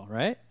while ago,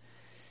 right?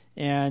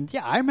 And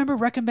I remember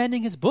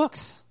recommending his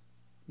books.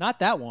 Not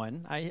that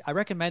one. I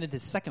recommended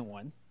his second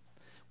one,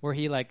 where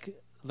he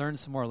like learned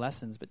some more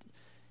lessons. But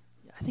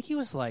I think he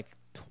was like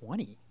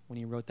 20 when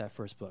he wrote that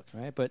first book,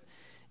 right? But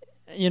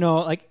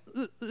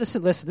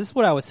listen. This is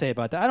what I would say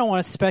about that. I don't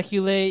want to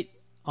speculate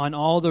on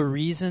all the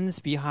reasons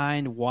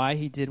behind why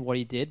he did what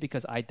he did,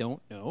 because I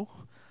don't know.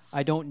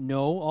 I don't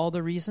know all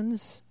the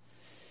reasons.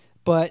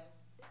 But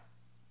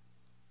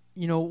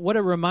what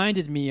it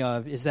reminded me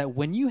of is that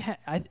when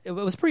it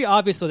was pretty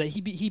obvious though that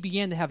he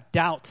began to have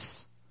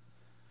doubts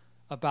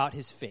about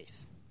his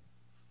faith.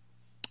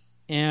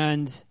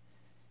 And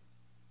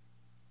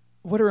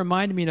what it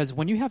reminded me of is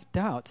when you have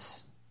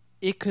doubts,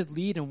 it could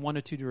lead in one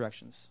of two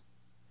directions.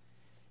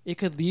 It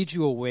could lead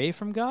you away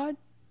from God,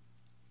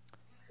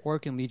 or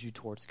it can lead you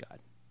towards God.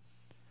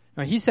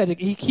 Now, he said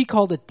he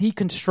called it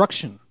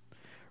deconstruction,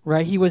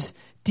 right? He was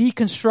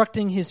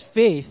deconstructing his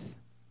faith.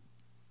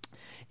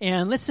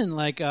 And listen,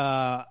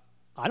 I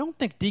don't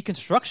think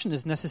deconstruction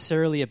is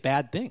necessarily a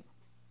bad thing.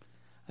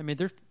 I mean,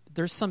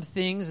 there's some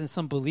things and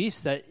some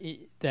beliefs that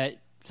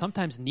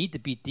sometimes need to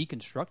be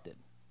deconstructed.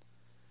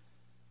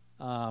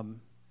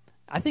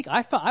 I think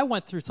I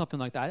went through something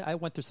like that. I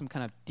went through some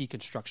kind of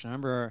deconstruction. I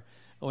remember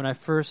when I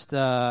first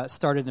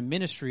started in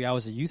ministry, I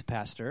was a youth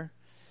pastor.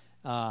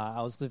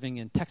 I was living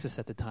in Texas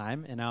at the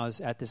time, and I was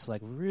at this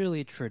like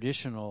really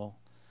traditional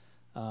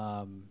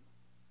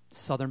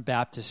Southern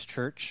Baptist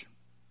church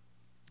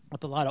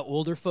with a lot of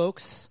older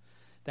folks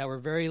that were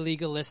very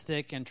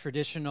legalistic and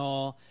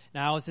traditional.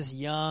 And I was this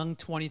young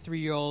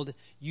 23-year-old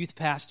youth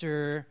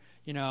pastor,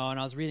 and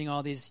I was reading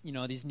all these,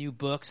 these new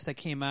books that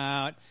came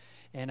out,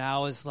 and I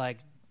was like,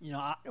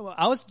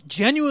 I was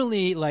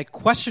genuinely like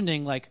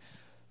questioning, like,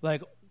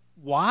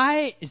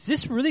 why is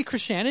this really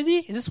Christianity?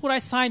 Is this what I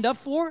signed up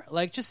for?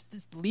 Like just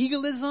this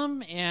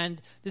legalism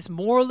and this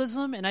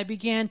moralism? And I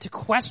began to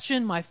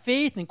question my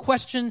faith and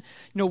question,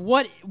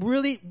 what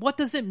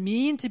does it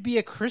mean to be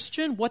a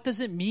Christian? What does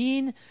it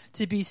mean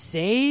to be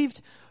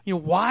saved?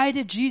 Why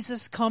did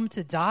Jesus come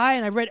to die?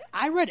 And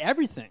I read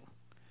everything.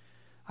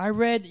 I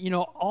read,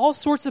 all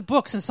sorts of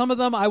books, and some of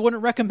them I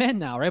wouldn't recommend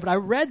now, right? But I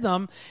read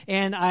them,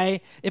 and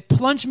it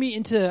plunged me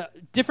into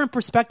different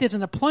perspectives,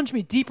 and it plunged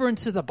me deeper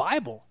into the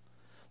Bible.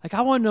 Like,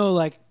 I want to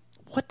know,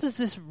 what does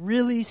this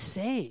really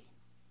say?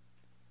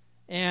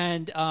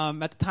 And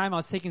at the time, I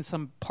was taking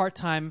some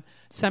part-time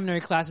seminary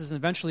classes, and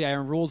eventually I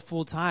enrolled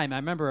full-time. I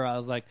remember I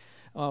was like,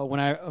 when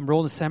I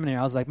enrolled in seminary,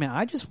 I was like, man,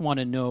 I just want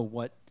to know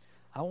what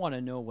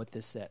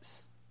this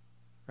says,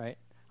 right?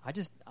 I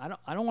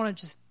don't want to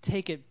just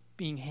take it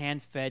being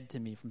hand-fed to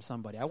me from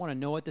somebody. I want to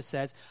know what this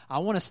says. I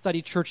want to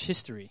study church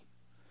history.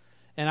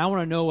 And I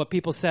want to know what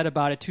people said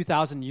about it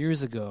 2,000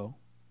 years ago.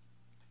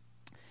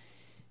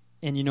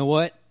 And you know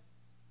what?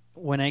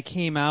 When I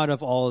came out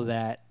of all of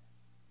that,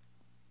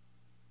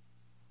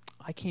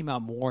 I came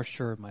out more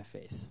sure of my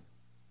faith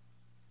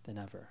than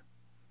ever,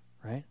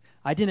 right?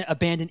 I didn't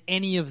abandon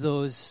any of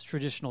those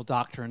traditional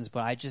doctrines,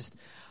 but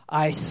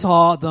I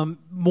saw them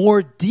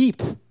more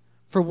deep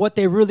for what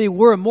they really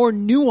were, more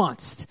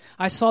nuanced.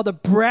 I saw the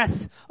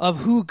breadth of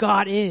who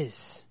God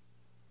is.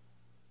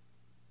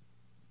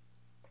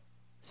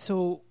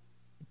 So,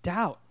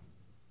 doubt,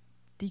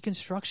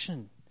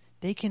 deconstruction,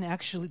 they can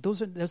actually,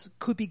 those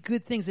could be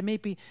good things. It may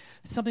be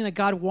something that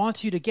God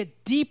wants you to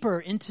get deeper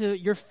into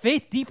your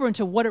faith, deeper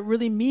into what it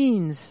really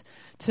means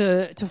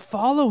to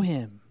follow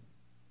Him.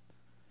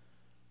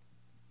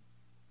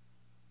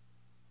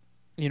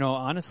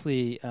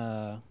 Honestly,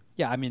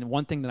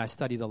 one thing that I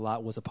studied a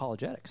lot was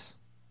apologetics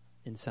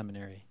in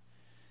seminary.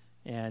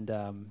 And,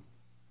 I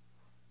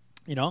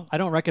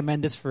don't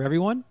recommend this for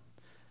everyone,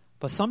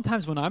 but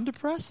sometimes when I'm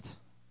depressed,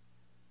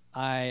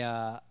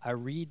 I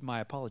read my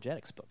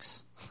apologetics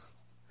books.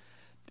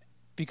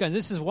 Because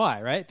this is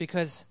why, right?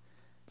 Because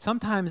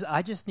sometimes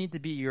I just need to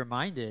be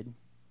reminded.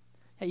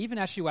 Hey, even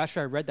actually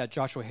after I read that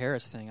Joshua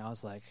Harris thing, I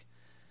was like,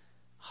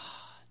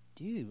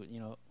 dude,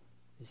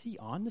 is he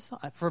on to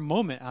something? For a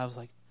moment, I was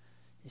like,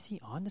 is he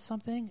on to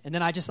something? And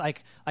then I just I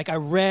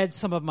read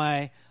some of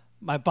my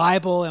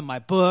Bible and my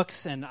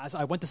books, and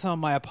I went to some of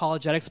my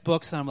apologetics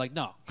books, and I'm like,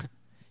 no,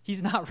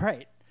 he's not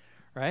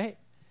right?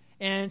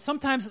 And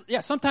sometimes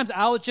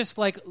I'll just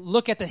like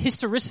look at the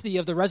historicity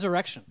of the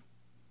resurrection.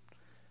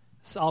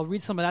 So I'll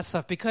read some of that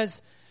stuff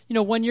because,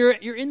 when you're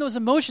in those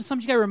emotions,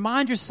 sometimes you got to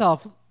remind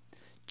yourself,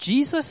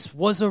 Jesus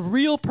was a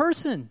real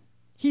person.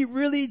 He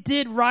really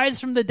did rise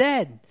from the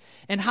dead.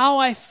 And how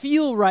I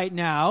feel right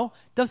now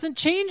doesn't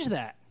change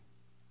that.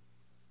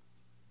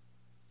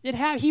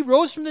 He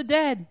rose from the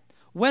dead,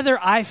 whether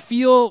I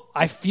feel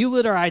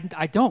it or I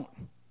don't.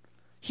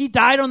 He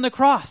died on the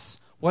cross,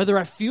 whether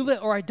I feel it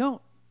or I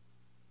don't.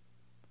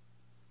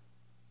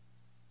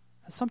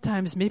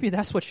 Sometimes maybe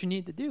that's what you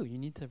need to do. You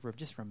need to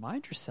just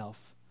remind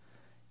yourself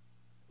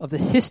of the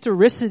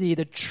historicity,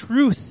 the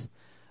truth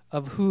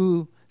of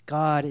who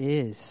God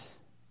is.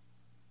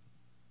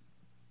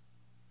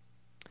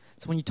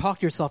 So when you talk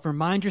to yourself,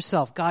 remind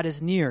yourself, God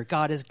is near.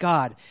 God is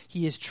God.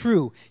 He is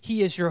true.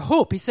 He is your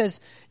hope. He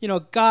says,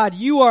 God,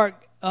 you are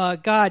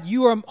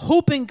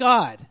hope in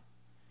God.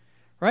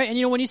 Right?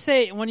 And when he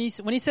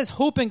says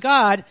hope in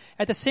God,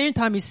 at the same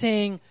time he's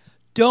saying,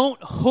 don't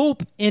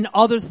hope in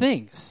other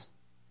things.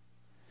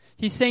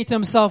 He's saying to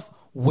himself,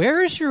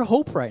 where is your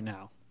hope right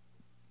now?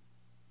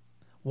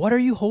 What are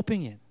you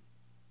hoping in?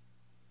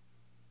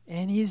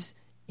 And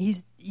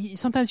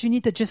sometimes you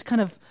need to just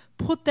kind of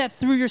put that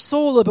through your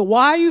soul a little bit.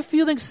 Why are you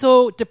feeling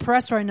so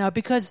depressed right now?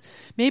 Because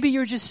maybe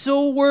you're just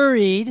so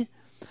worried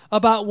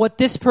about what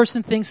this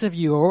person thinks of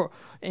you,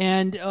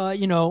 and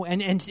you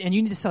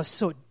need to tell.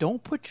 So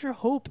don't put your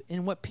hope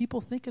in what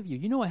people think of you.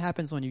 You know what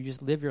happens when you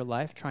just live your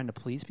life trying to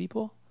please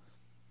people?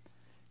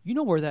 You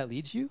know where that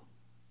leads you?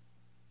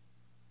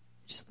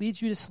 It just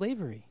leads you to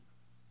slavery.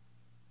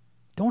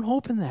 Don't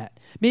hope in that.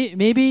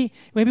 Maybe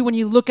when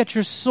you look at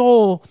your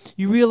soul,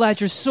 you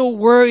realize you're so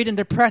worried and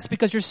depressed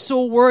because you're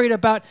so worried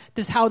about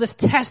how this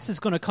test is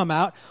going to come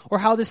out or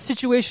how this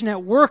situation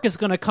at work is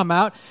going to come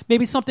out.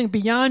 Maybe something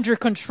beyond your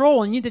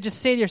control. And you need to just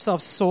say to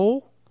yourself,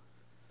 soul,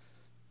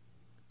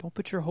 don't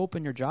put your hope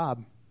in your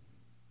job.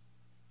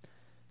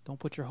 Don't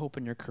put your hope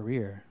in your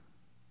career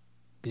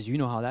because you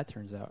know how that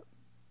turns out.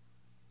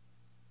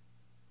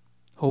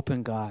 Hope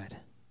in God.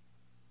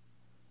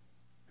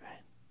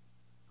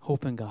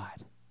 Hope in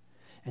God.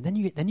 And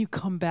then you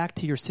come back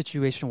to your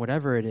situation,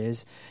 whatever it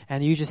is,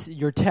 and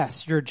your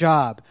test, your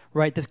job,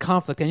 right? This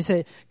conflict, and you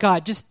say,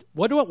 God, just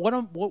what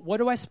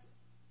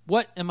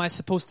am I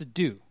supposed to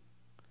do?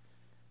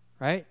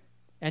 Right?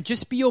 And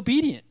just be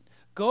obedient.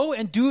 Go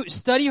and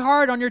study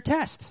hard on your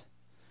test.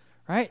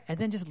 Right? And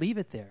then just leave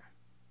it there.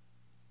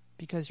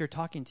 Because you're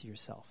talking to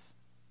yourself.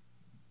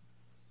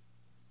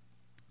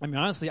 I mean,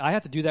 honestly, I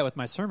have to do that with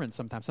my sermons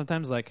sometimes.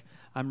 Sometimes, like,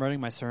 I'm running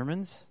my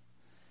sermons,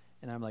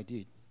 and I'm like,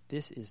 dude,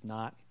 this is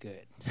not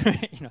good.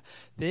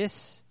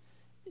 This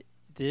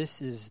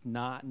is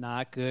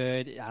not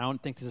good. I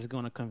don't think this is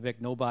going to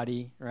convict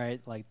nobody, right?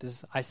 Like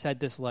this, I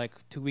said this like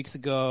 2 weeks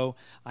ago.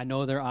 I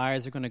know their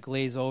eyes are going to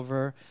glaze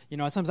over.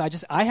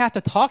 Sometimes I have to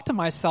talk to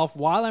myself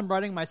while I'm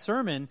writing my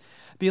sermon,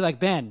 be like,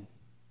 Ben,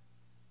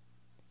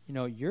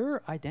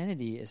 your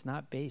identity is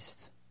not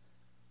based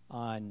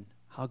on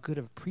how good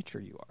of a preacher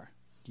you are.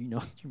 Do you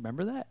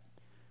remember that?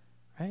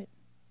 Right?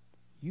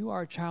 You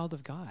are a child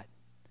of God.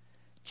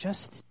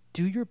 Just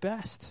do your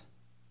best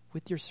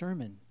with your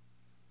sermon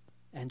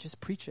and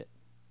just preach it.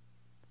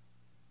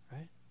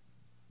 Right?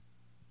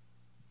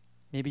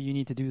 Maybe you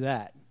need to do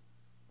that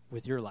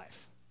with your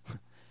life.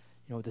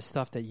 The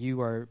stuff that you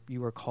are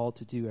called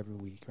to do every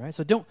week, right?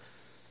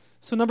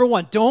 So number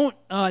one, don't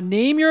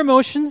name your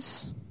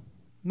emotions.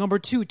 Number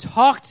two,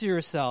 talk to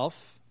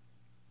yourself.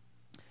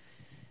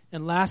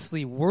 And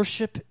lastly,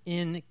 worship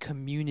in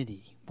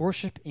community.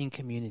 Worship in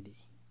community.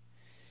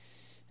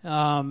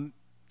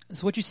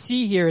 So what you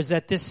see here is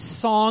that this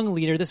song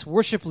leader, this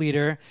worship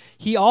leader,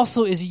 he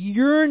also is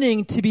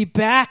yearning to be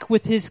back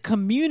with his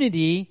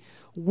community,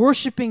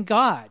 worshiping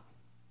God.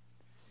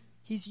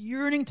 He's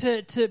yearning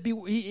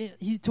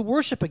to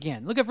worship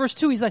again. Look at verse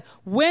 2. He's like,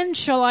 when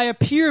shall I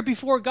appear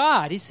before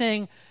God? He's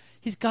saying,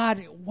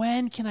 God,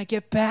 when can I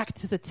get back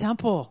to the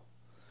temple,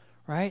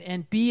 right,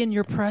 and be in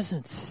your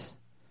presence?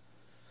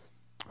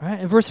 Right?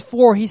 In verse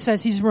 4, he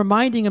says, he's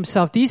reminding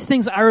himself, these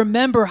things I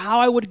remember how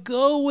I would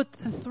go with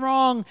the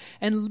throng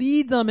and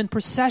lead them in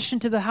procession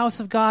to the house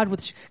of God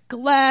with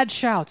glad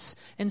shouts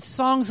and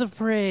songs of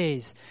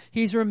praise.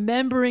 He's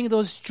remembering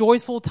those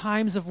joyful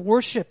times of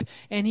worship,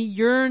 and he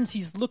yearns,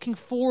 he's looking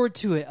forward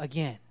to it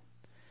again.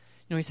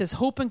 He says,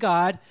 hope in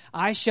God,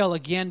 I shall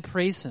again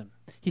praise him.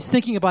 He's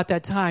thinking about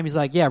that time. He's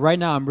like, yeah, right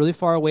now I'm really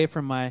far away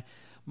from my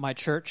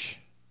church.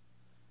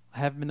 I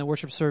haven't been in the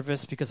worship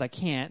service because I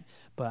can't.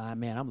 But,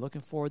 man, I'm looking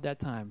forward to that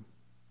time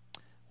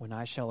when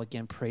I shall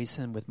again praise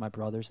him with my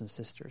brothers and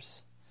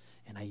sisters.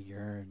 And I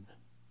yearn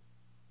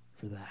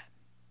for that.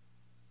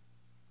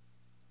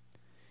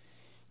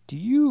 Do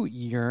you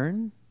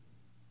yearn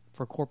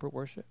for corporate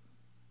worship?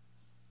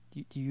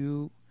 Do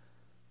you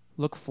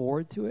look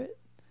forward to it?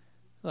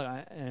 Look,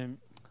 and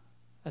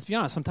let's be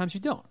honest, sometimes you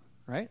don't,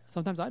 right?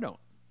 Sometimes I don't.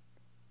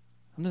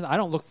 Sometimes I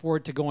don't look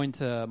forward to going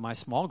to my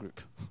small group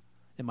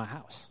in my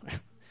house.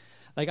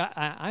 Like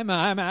I'm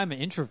an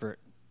introvert,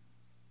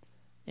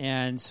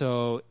 and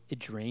so it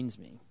drains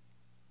me,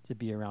 to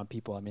be around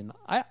people. I mean,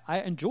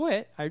 I enjoy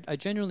it. I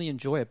genuinely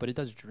enjoy it, but it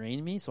does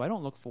drain me, so I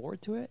don't look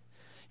forward to it.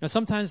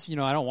 Sometimes,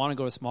 I don't want to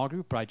go to a small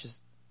group, but I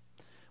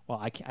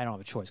don't have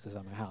a choice because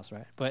I'm at my house,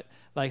 right? But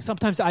like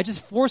sometimes I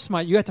just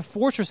you have to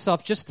force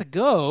yourself just to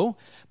go.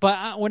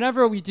 But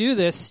whenever we do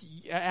this,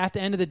 at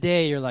the end of the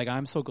day, you're like,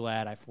 I'm so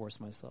glad I forced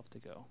myself to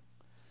go,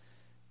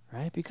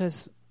 right?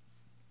 Because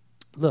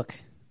look,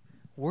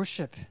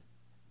 worship,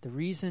 the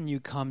reason you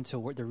come to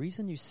work, the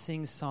reason you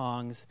sing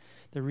songs,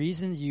 the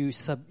reason you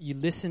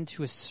listen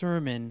to a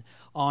sermon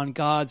on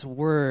God's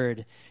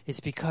word is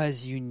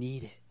because you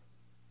need it.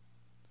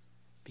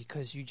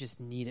 Because you just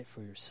need it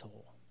for your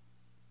soul.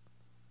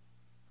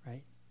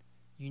 Right?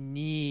 You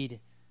need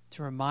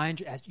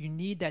to you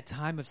need that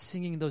time of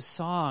singing those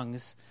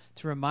songs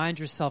to remind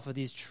yourself of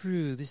these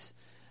truths.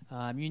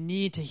 You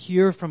need to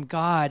hear from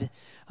God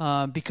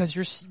because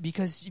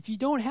if you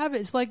don't have it,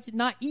 it's like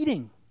not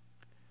eating.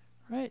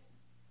 Right?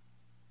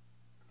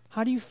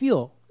 How do you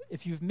feel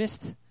if you've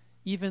missed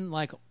even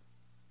like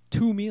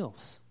 2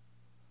 meals?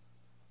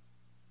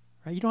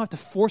 Right? You don't have to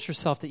force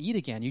yourself to eat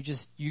again. You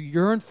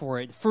yearn for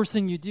it. The first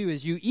thing you do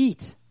is you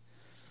eat.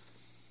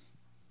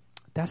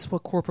 That's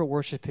what corporate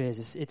worship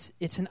is.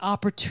 It's an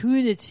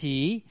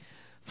opportunity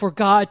for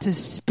God to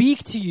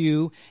speak to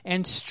you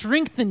and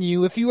strengthen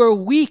you if you are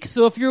weak.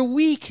 So if you're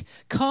weak,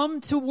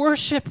 come to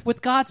worship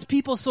with God's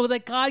people so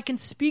that God can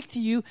speak to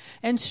you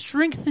and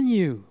strengthen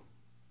you.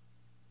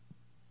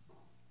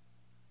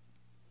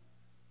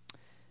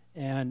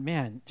 And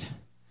man,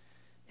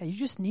 you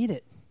just need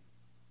it.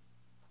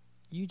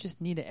 You just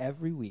need it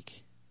every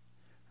week.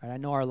 Right? I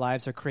know our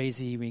lives are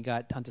crazy. We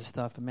got tons of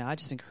stuff. But man, I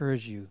just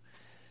encourage you,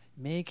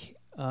 make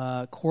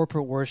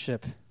corporate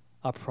worship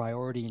a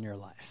priority in your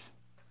life.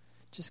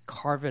 Just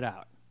carve it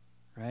out,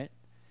 right?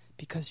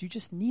 Because you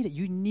just need it.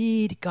 You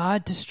need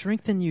God to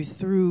strengthen you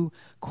through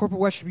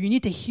corporate worship. You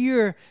need to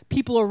hear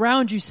people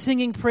around you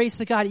singing praise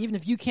to God, even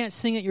if you can't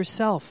sing it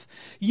yourself.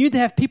 You need to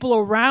have people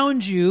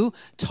around you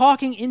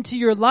talking into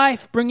your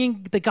life,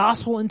 bringing the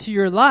gospel into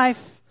your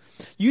life.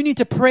 You need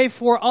to pray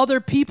for other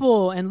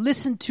people and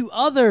listen to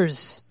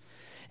others.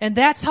 And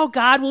that's how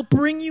God will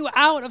bring you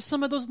out of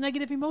some of those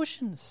negative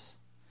emotions.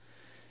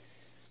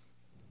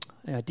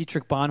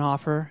 Dietrich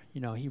Bonhoeffer,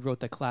 he wrote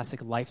the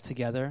classic Life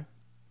Together,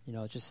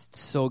 just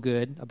so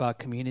good about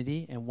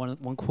community. And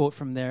one quote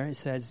from there, he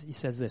says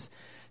this: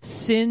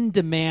 sin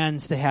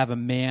demands to have a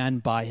man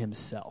by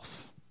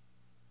himself.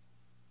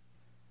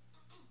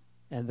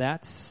 And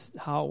that's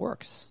how it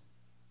works,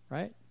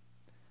 right?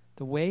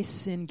 The way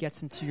sin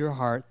gets into your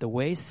heart, the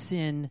way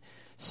sin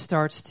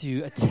starts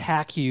to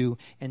attack you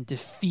and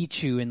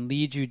defeat you and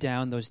lead you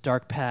down those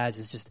dark paths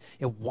is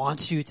it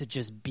wants you to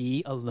just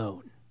be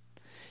alone.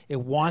 It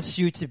wants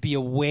you to be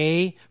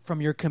away from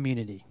your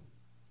community.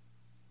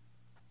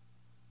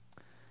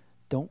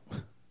 Don't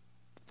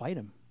fight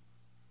him,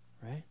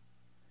 right?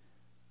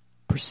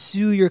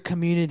 Pursue your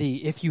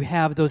community if you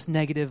have those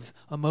negative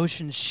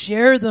emotions.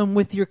 Share them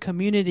with your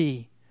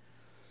community.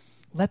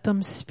 Let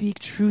them speak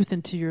truth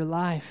into your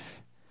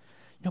life.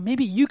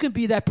 Maybe you can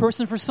be that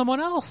person for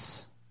someone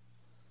else.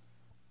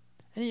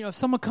 And if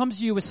someone comes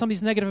to you with some of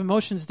these negative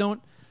emotions,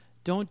 don't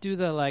do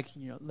the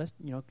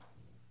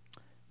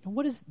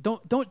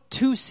don't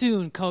too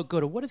soon go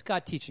to what is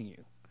God teaching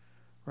you,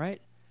 right?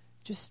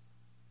 Just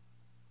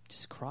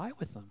cry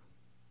with them,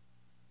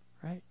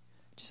 right?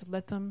 Just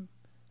let them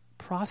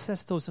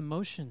process those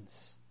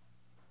emotions,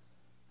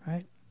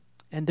 right?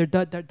 And there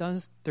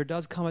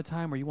does come a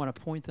time where you want to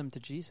point them to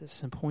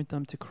Jesus and point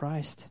them to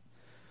Christ.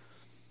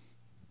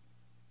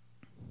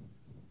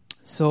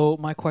 So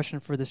my question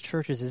for this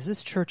church is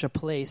this church a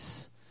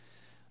place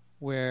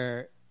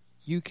where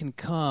you can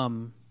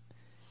come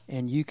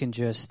and you can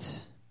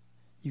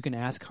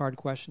ask hard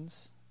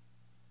questions?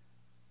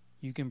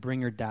 You can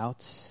bring your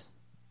doubts.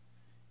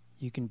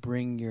 You can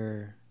bring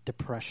your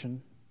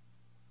depression.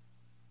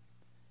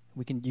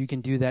 You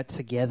can do that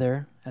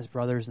together as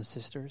brothers and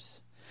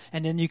sisters.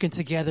 And then you can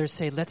together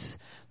say, let's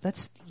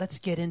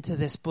get into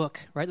this book,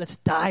 right? Let's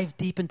dive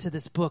deep into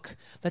this book.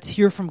 Let's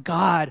hear from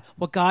God,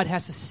 what God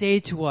has to say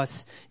to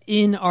us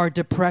in our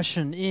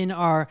depression, in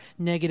our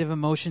negative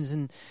emotions,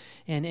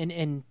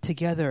 and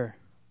together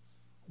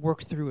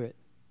work through it.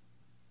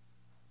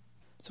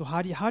 So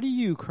how do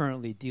you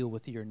currently deal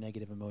with your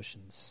negative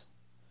emotions?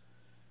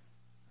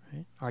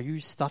 Right? Are you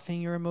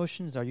stuffing your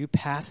emotions? Are you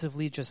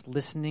passively just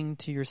listening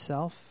to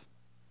yourself?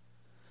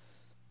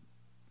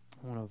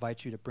 I want to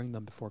invite you to bring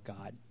them before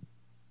God.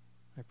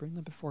 Right? Bring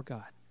them before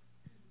God.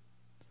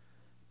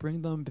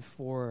 Bring them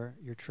before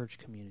your church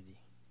community.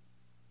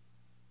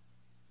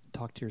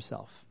 Talk to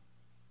yourself.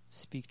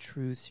 Speak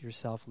truth to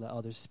yourself. Let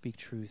others speak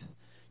truth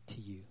to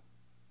you.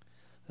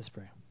 Let's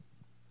pray.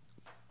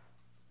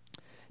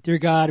 Dear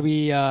God,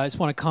 we just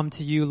want to come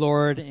to you,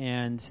 Lord.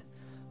 And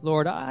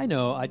Lord,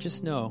 I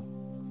just know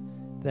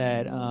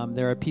that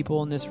there are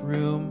people in this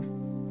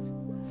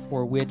room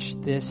for which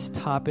this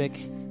topic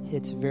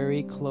hits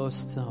very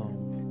close to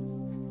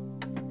home.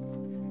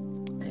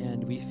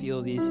 And we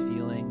feel these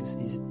feelings,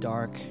 these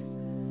dark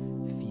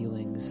feelings.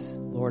 feelings.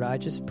 Lord, I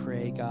just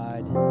pray,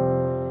 God,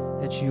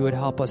 that you would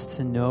help us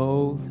to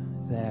know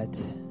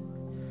that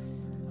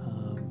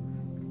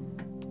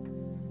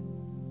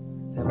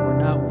we're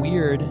not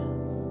weird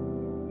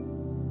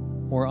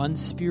or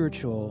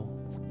unspiritual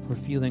for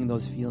feeling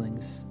those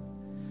feelings.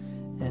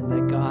 And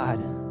that God,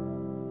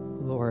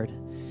 Lord,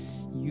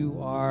 you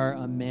are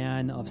a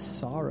man of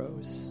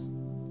sorrows.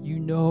 You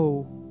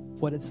know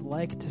what it's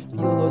like to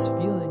feel those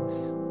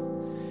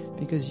feelings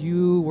because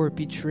you were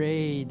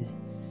betrayed.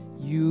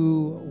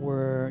 You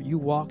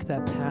walked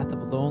that path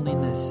of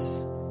loneliness.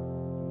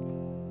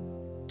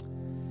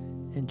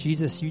 And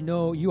Jesus,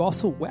 you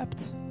also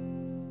wept.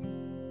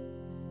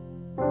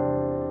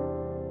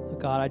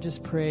 God, I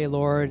just pray,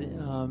 Lord,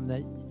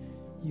 that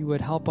you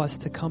would help us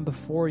to come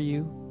before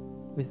you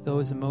with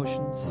those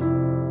emotions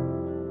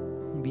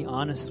and be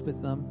honest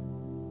with them.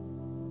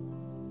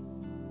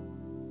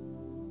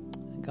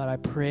 And God, I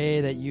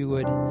pray that you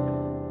would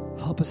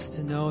help us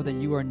to know that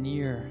you are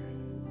near.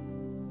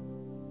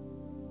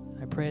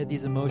 I pray that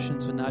these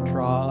emotions would not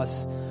draw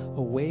us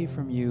away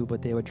from you,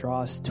 but they would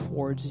draw us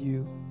towards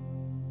you.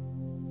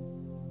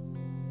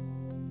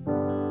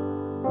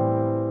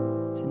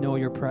 To know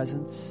your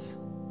presence.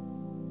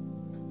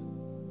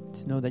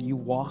 To know that you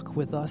walk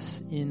with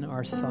us in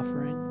our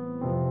suffering.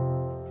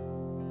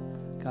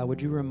 God,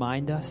 would you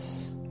remind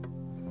us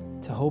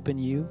to hope in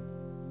you?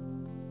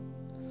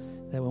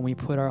 That when we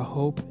put our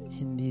hope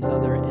in these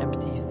other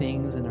empty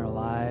things in our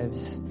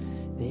lives,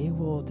 they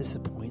will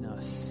disappoint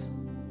us.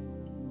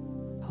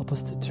 Help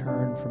us to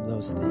turn from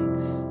those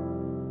things.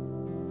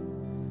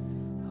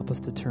 Help us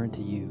to turn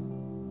to you.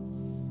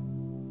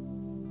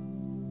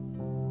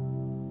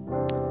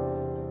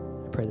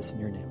 I pray this in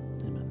your name.